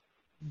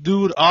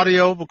do the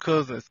audio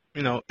because it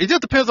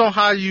just depends on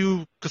how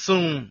you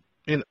consume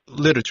in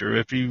literature.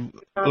 If you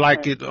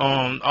like it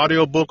on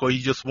audiobook, or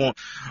you just want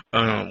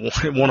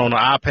one on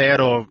an iPad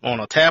or on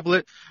a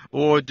tablet,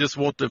 or just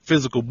want the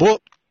physical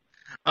book,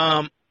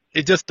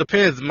 it just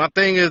depends. My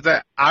thing is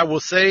that I will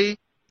say,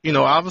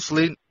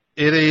 obviously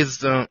it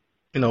is,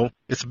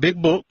 it's a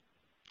big book,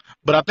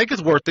 but I think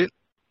it's worth it,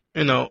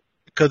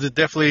 because it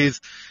definitely is.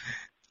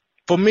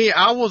 For me,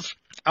 I was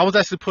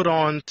actually put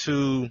on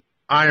to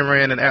Ayn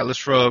Rand and Atlas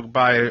Shrugged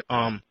by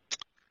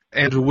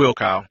Andrew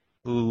Wilkow,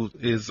 who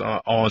is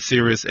on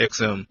Sirius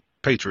XM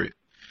Patriot.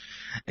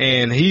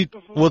 And he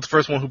was the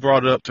first one who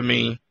brought it up to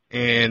me,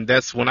 and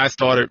that's when I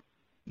started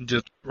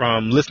just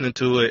listening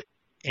to it,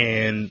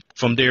 and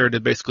from there they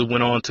basically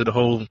went on to the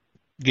whole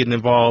getting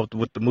involved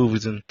with the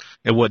movies and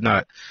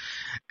whatnot.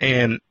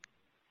 And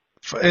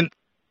kind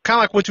of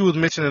like what you was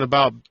mentioning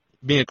about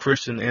being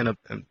Christian and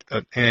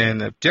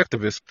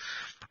objectivist.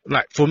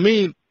 Like for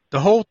me, the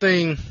whole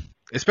thing,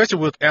 especially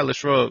with Atlas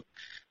Shrugged,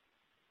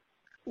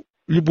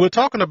 we're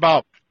talking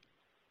about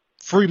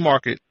free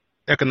market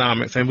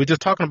economics, and we're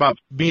just talking about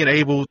being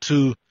able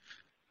to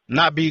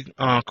not be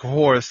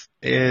coerced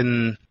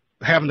and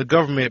having the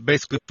government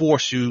basically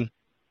force you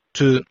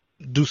to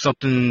do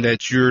something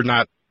that you're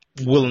not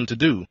willing to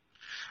do.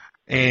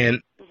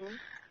 And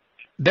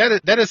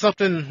that is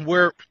something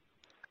where,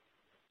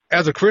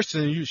 as a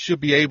Christian, you should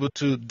be able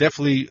to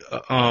definitely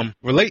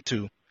relate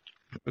to,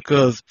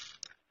 because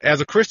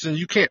as a Christian,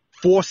 you can't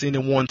force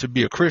anyone to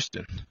be a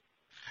Christian,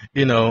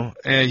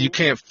 and you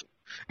can't,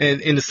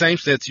 and in the same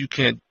sense, you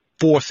can't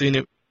force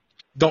you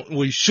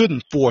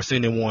shouldn't force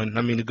anyone.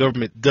 I mean, the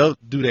government does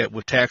do that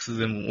with taxes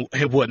and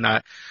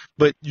whatnot,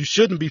 but you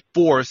shouldn't be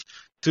forced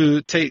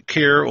to take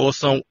care of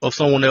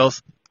someone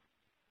else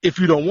if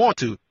you don't want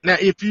to. Now,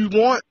 if you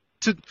want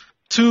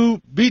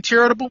to be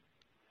charitable,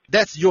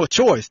 that's your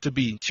choice to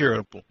be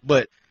charitable.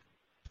 But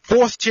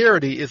forced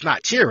charity is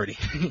not charity,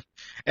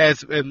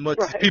 as much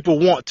as people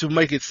want to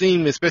make it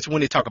seem, especially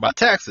when they talk about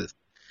taxes.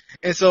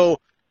 And so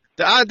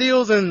the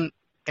ideals and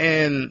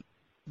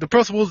the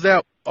principles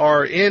that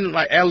are in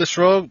like Atlas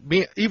Shrugged,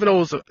 even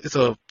though it's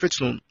a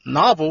fictional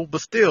novel,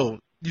 but still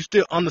you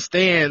still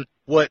understand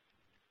what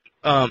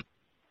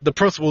the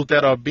principles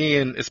that are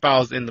being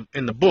espoused in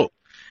the book.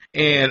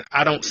 And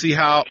I don't see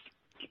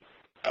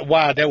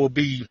why that would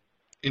be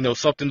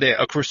something that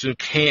a Christian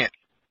can't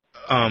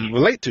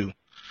relate to.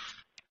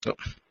 So,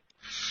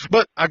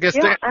 but I guess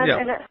go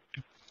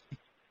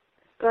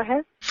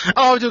ahead.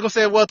 I was just gonna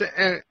say, well,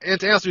 to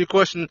answer your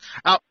question,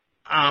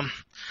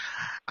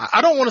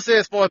 I don't want to say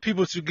as far as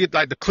people should get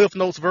like the Cliff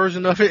Notes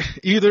version of it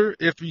either,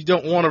 if you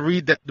don't want to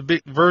read the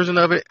big version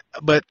of it.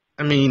 But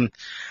I mean,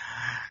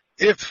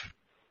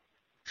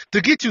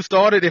 to get you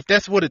started, if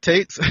that's what it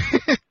takes,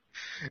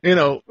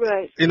 all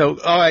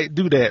right,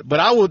 do that. But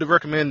I would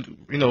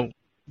recommend,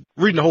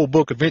 reading the whole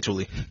book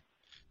eventually.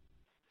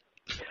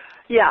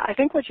 Yeah, I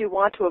think what you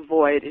want to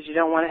avoid is you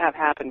don't want to have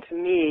happen to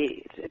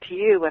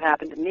you what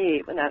happened to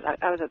me when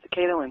I was at the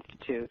Cato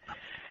Institute,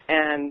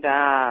 and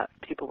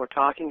people were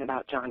talking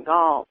about John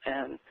Galt,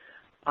 and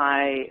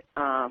I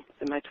was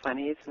in my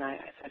 20s, and I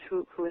said,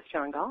 who is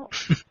John Galt?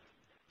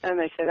 And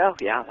they said, oh,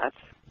 yeah,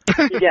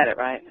 you get it,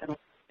 right? And I was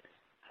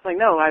like,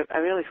 no, I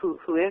really,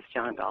 who is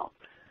John Galt?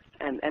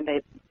 And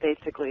they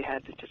basically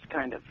had to just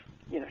kind of,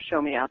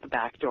 show me out the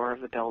back door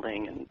of the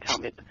building and tell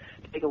me to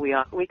take a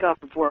week off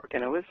of work.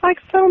 And it was like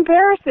so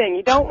embarrassing.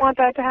 You don't want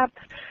that to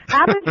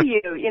happen to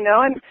you,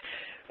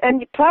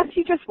 and plus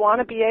you just want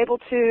to be able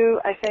to,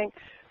 I think,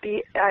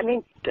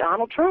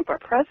 Donald Trump, our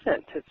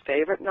president, his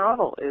favorite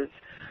novel is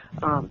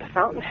The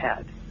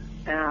Fountainhead,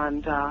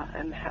 and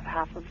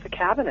half of the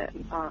cabinet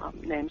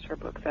names her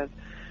books as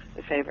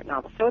the favorite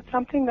novel. So it's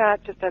something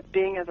that just as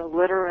being as a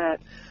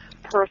literate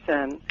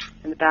person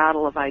in the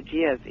battle of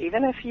ideas,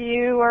 even if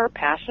you are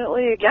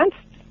passionately against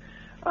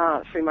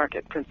free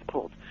market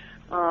principles,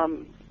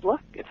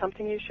 look, it's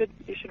something you should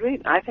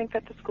read. I think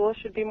that the schools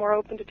should be more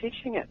open to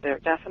teaching it. They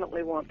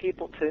definitely want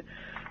people to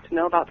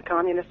know about the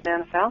Communist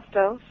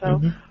Manifesto.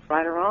 So,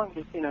 right or wrong,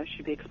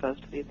 should be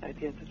exposed to these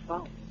ideas as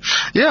well.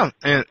 Yeah,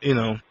 and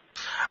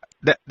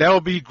that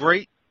would be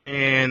great.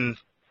 And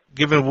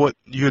given what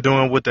you're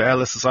doing with the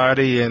Atlas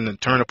Society and the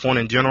Turning Point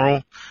in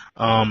general,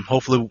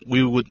 hopefully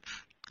we would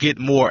get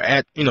more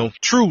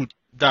true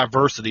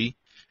diversity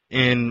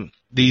in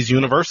these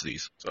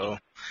universities. So,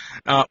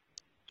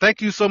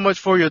 thank you so much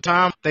for your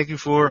time. Thank you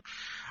for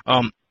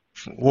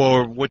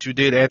what you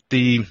did at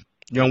the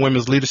Young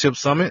Women's Leadership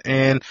Summit,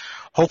 and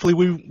hopefully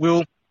we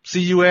will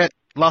see you at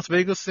Las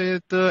Vegas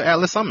at the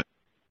Atlas Summit.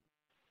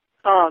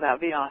 Oh, that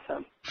would be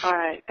awesome. All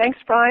right. Thanks,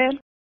 Brian.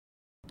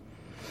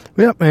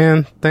 Yep,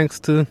 and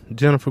thanks to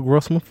Jennifer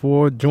Grossman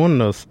for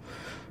joining us.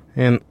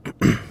 And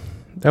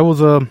that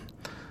was it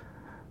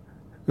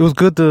was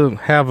good to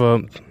have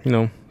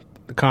the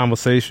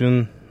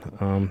conversation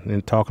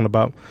and talking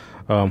about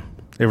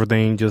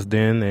everything just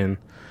then. And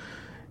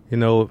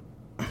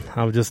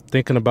I was just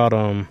thinking about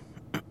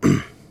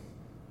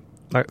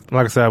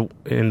like I said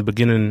in the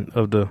beginning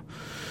of the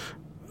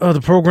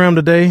program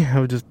today, I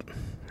was just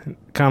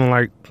kind of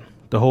like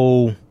the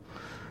whole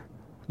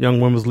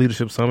Young Women's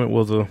Leadership Summit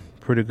was a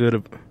pretty good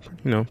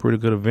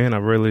event. I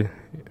really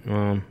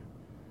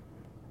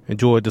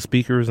enjoyed the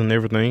speakers and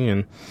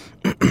everything,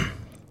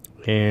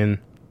 and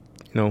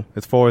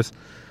as far as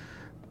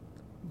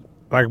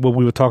like what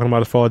we were talking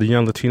about as far as the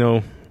Young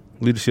Latino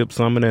Leadership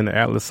Summit and the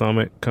Atlas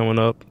Summit coming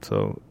up,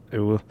 so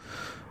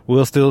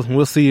we'll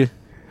see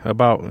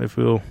about if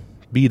we'll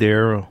be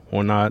there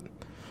or not.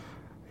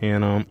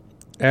 And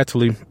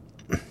actually,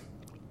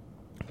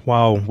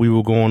 while we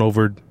were going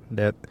over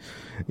that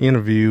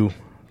interview,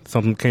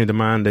 something came to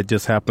mind that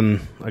just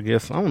happened, I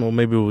guess, I don't know,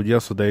 maybe it was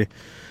yesterday,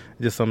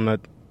 just something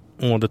that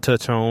I wanted to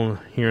touch on,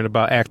 hearing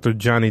about actor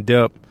Johnny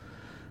Depp.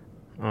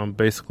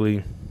 Basically,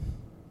 I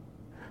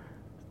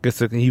guess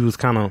he was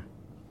kind of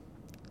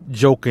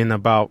joking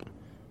about,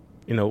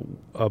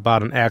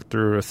 about an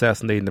actor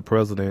assassinating the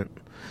president.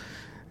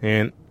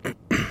 And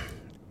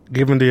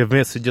given the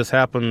events that just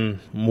happened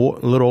a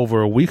little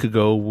over a week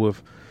ago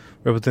with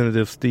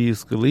Representative Steve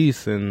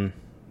Scalise and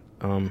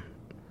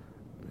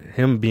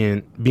him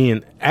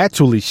being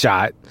actually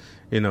shot,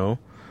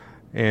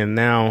 and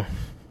now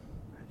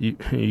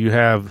you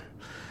have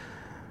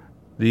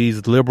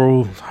these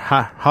liberals,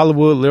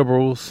 Hollywood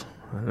liberals,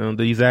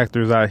 these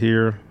actors out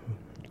here,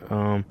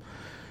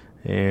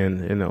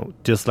 and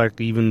just like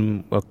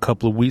even a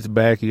couple of weeks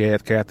back, you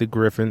had Kathy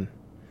Griffin,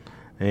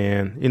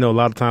 and a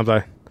lot of times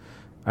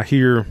I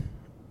hear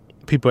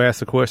people ask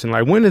the question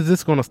like, when is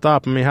this going to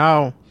stop? I mean,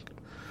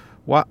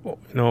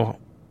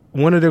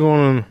 when are they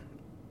going to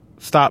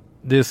stop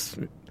this?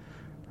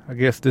 I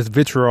guess this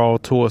vitriol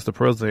towards the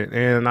president,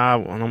 and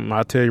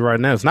I tell you right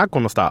now, it's not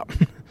going to stop.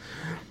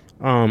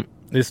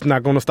 It's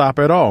not going to stop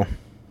at all.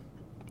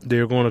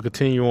 They're going to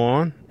continue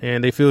on,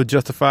 and they feel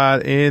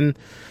justified in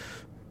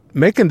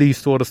making these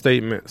sort of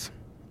statements,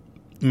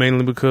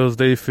 mainly because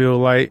they feel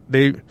like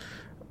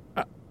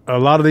a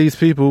lot of these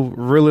people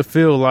really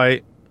feel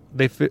like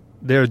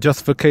their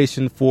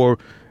justification for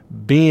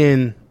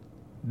being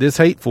this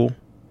hateful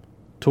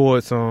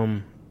towards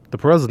the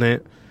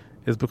president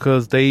is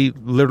because they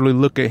literally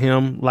look at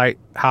him like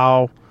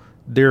how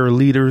their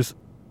leaders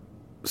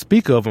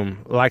speak of him,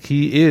 like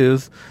he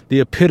is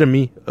the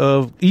epitome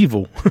of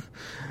evil.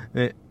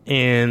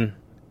 And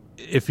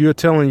if you're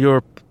telling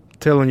your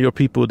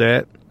people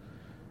that,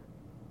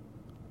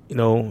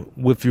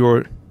 with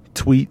your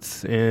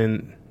tweets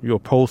and your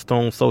post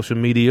on social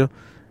media,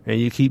 and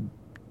you keep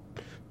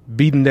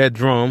beating that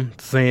drum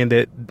saying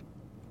that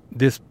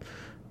this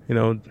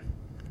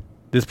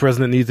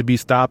president needs to be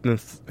stopped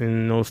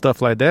and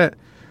stuff like that,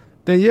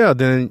 then you're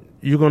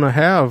going to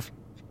have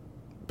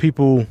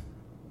people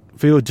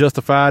feel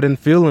justified in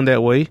feeling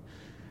that way,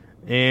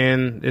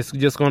 and it's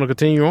just going to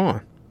continue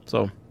on.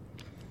 So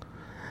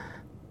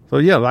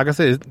yeah, like I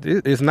said,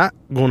 it's not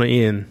going to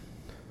end.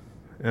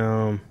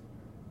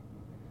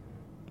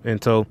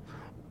 And so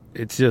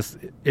it's just,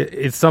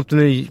 it's something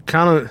that you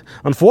kind of,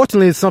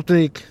 unfortunately, it's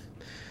something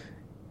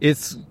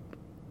it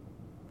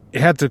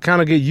had to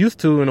kind of get used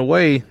to in a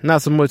way,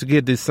 not so much to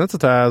get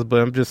desensitized,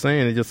 but I'm just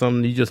saying it's just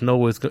something you just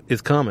know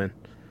it's coming.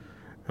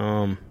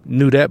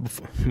 Knew that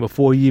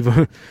before you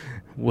even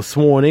was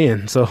sworn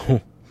in.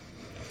 So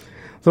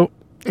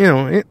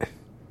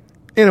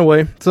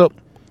anyway, so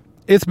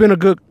it's been a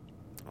good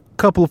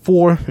couple of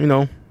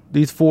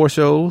these 4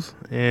 shows,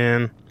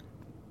 and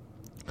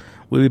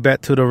we'll be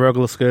back to the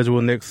regular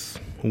schedule next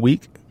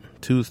week,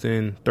 Tuesday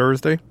and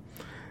Thursday.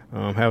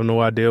 Have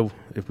no idea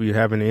if we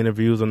have any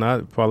interviews or not.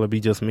 It'll probably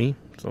be just me.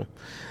 So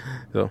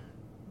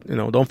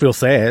don't feel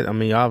sad. I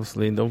mean,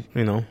 obviously, don't,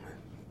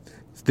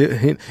 still,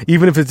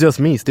 even if it's just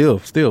me,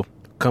 still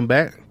come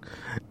back.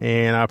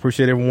 And I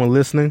appreciate everyone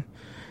listening.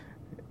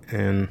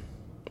 And,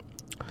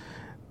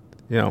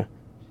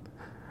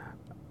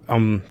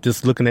 I'm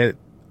just looking at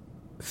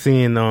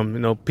seeing,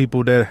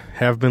 people that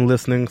have been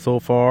listening so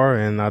far.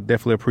 And I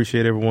definitely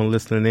appreciate everyone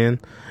listening in.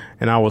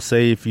 And I will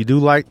say, if you do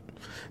like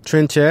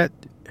Trend Chat,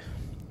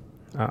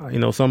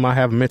 some I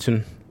haven't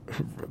mentioned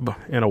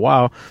in a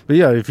while, but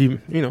yeah, if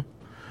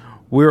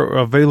we're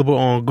available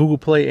on Google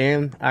Play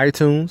and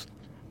iTunes.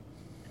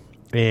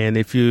 And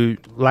if you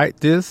like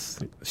this,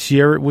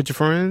 share it with your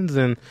friends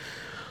and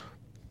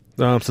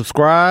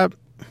subscribe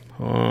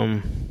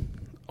on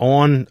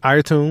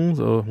iTunes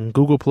or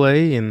Google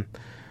Play, and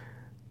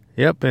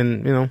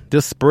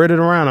just spread it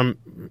around.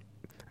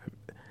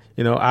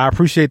 I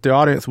appreciate the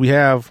audience we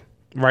have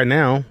right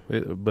now,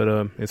 but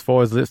as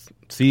far as let's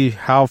see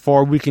how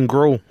far we can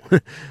grow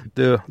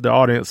the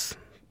audience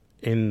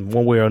in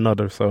one way or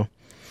another. So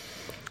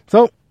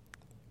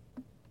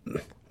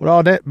with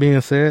all that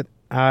being said,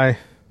 I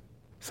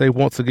say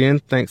once again,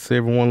 thanks to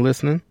everyone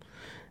listening,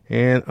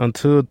 and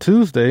until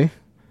Tuesday,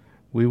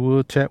 we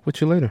will chat with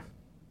you later.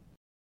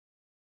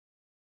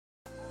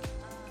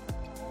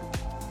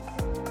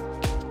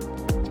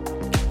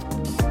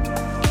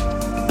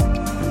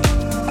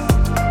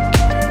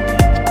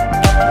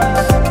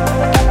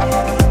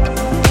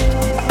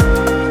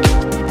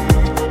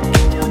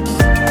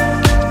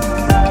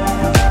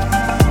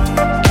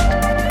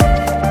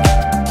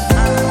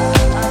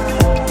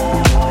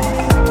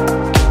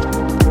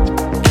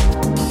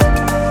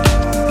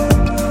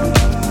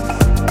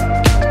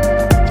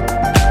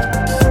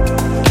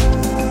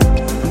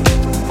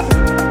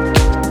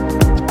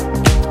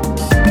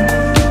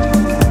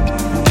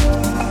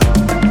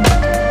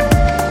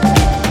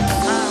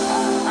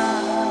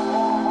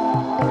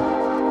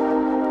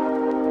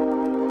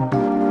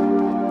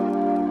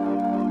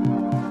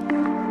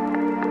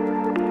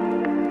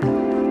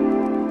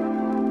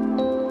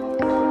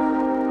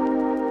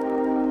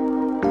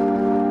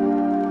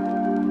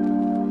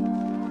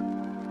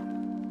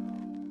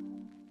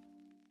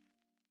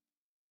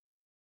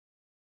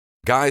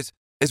 Guys,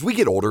 as we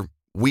get older,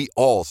 we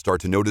all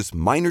start to notice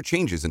minor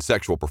changes in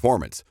sexual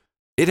performance.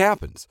 It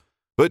happens.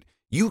 But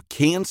you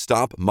can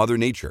stop Mother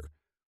Nature.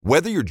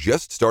 Whether you're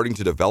just starting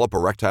to develop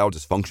erectile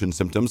dysfunction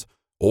symptoms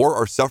or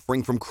are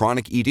suffering from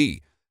chronic ED,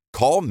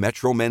 call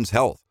Metro Men's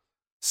Health.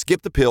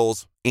 Skip the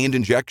pills and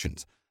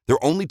injections.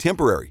 They're only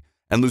temporary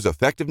and lose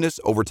effectiveness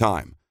over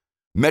time.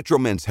 Metro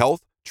Men's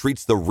Health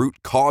treats the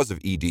root cause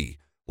of ED,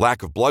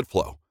 lack of blood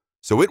flow,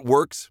 so it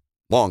works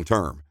long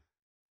term.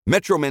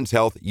 Metro Men's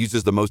Health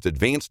uses the most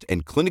advanced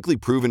and clinically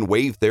proven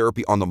wave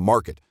therapy on the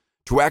market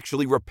to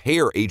actually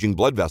repair aging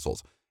blood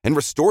vessels and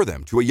restore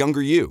them to a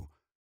younger you.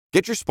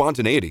 Get your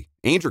spontaneity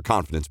and your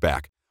confidence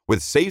back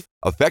with safe,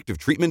 effective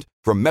treatment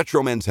from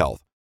Metro Men's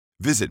Health.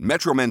 Visit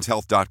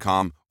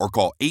metromenshealth.com or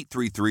call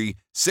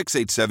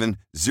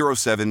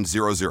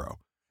 833-687-0700.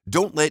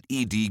 Don't let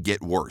ED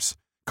get worse.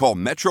 Call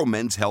Metro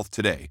Men's Health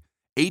today.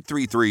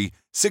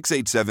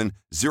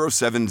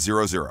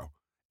 833-687-0700.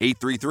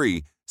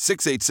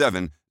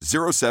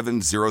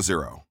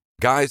 833-687-0700.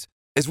 Guys,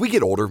 as we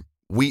get older,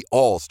 we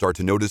all start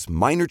to notice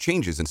minor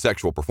changes in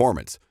sexual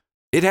performance.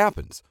 It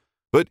happens.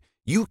 But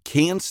you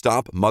can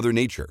stop Mother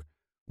Nature.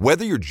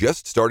 Whether you're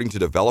just starting to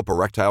develop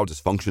erectile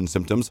dysfunction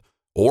symptoms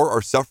or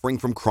are suffering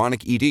from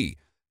chronic ED,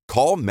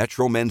 call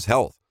Metro Men's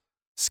Health.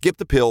 Skip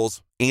the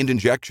pills and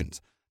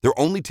injections. They're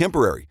only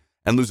temporary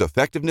and lose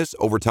effectiveness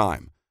over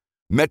time.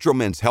 Metro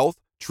Men's Health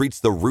treats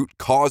the root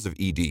cause of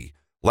ED,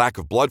 lack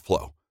of blood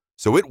flow,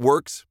 so it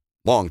works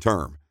long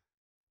term.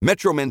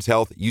 Metro Men's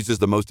Health uses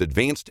the most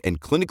advanced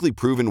and clinically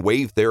proven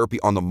wave therapy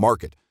on the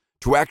market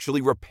to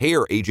actually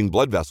repair aging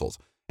blood vessels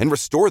and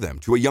restore them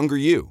to a younger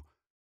you.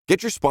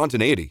 Get your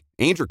spontaneity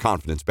and your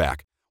confidence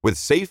back with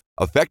safe,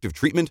 effective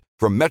treatment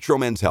from Metro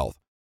Men's Health.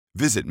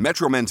 Visit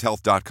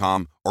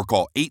metromenshealth.com or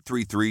call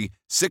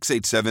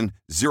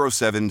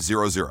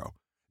 833-687-0700.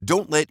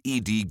 Don't let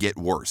ED get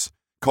worse.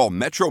 Call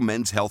Metro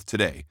Men's Health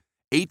today.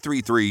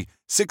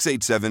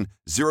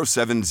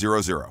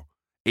 833-687-0700.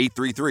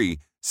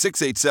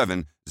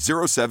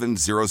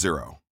 833-687-0700.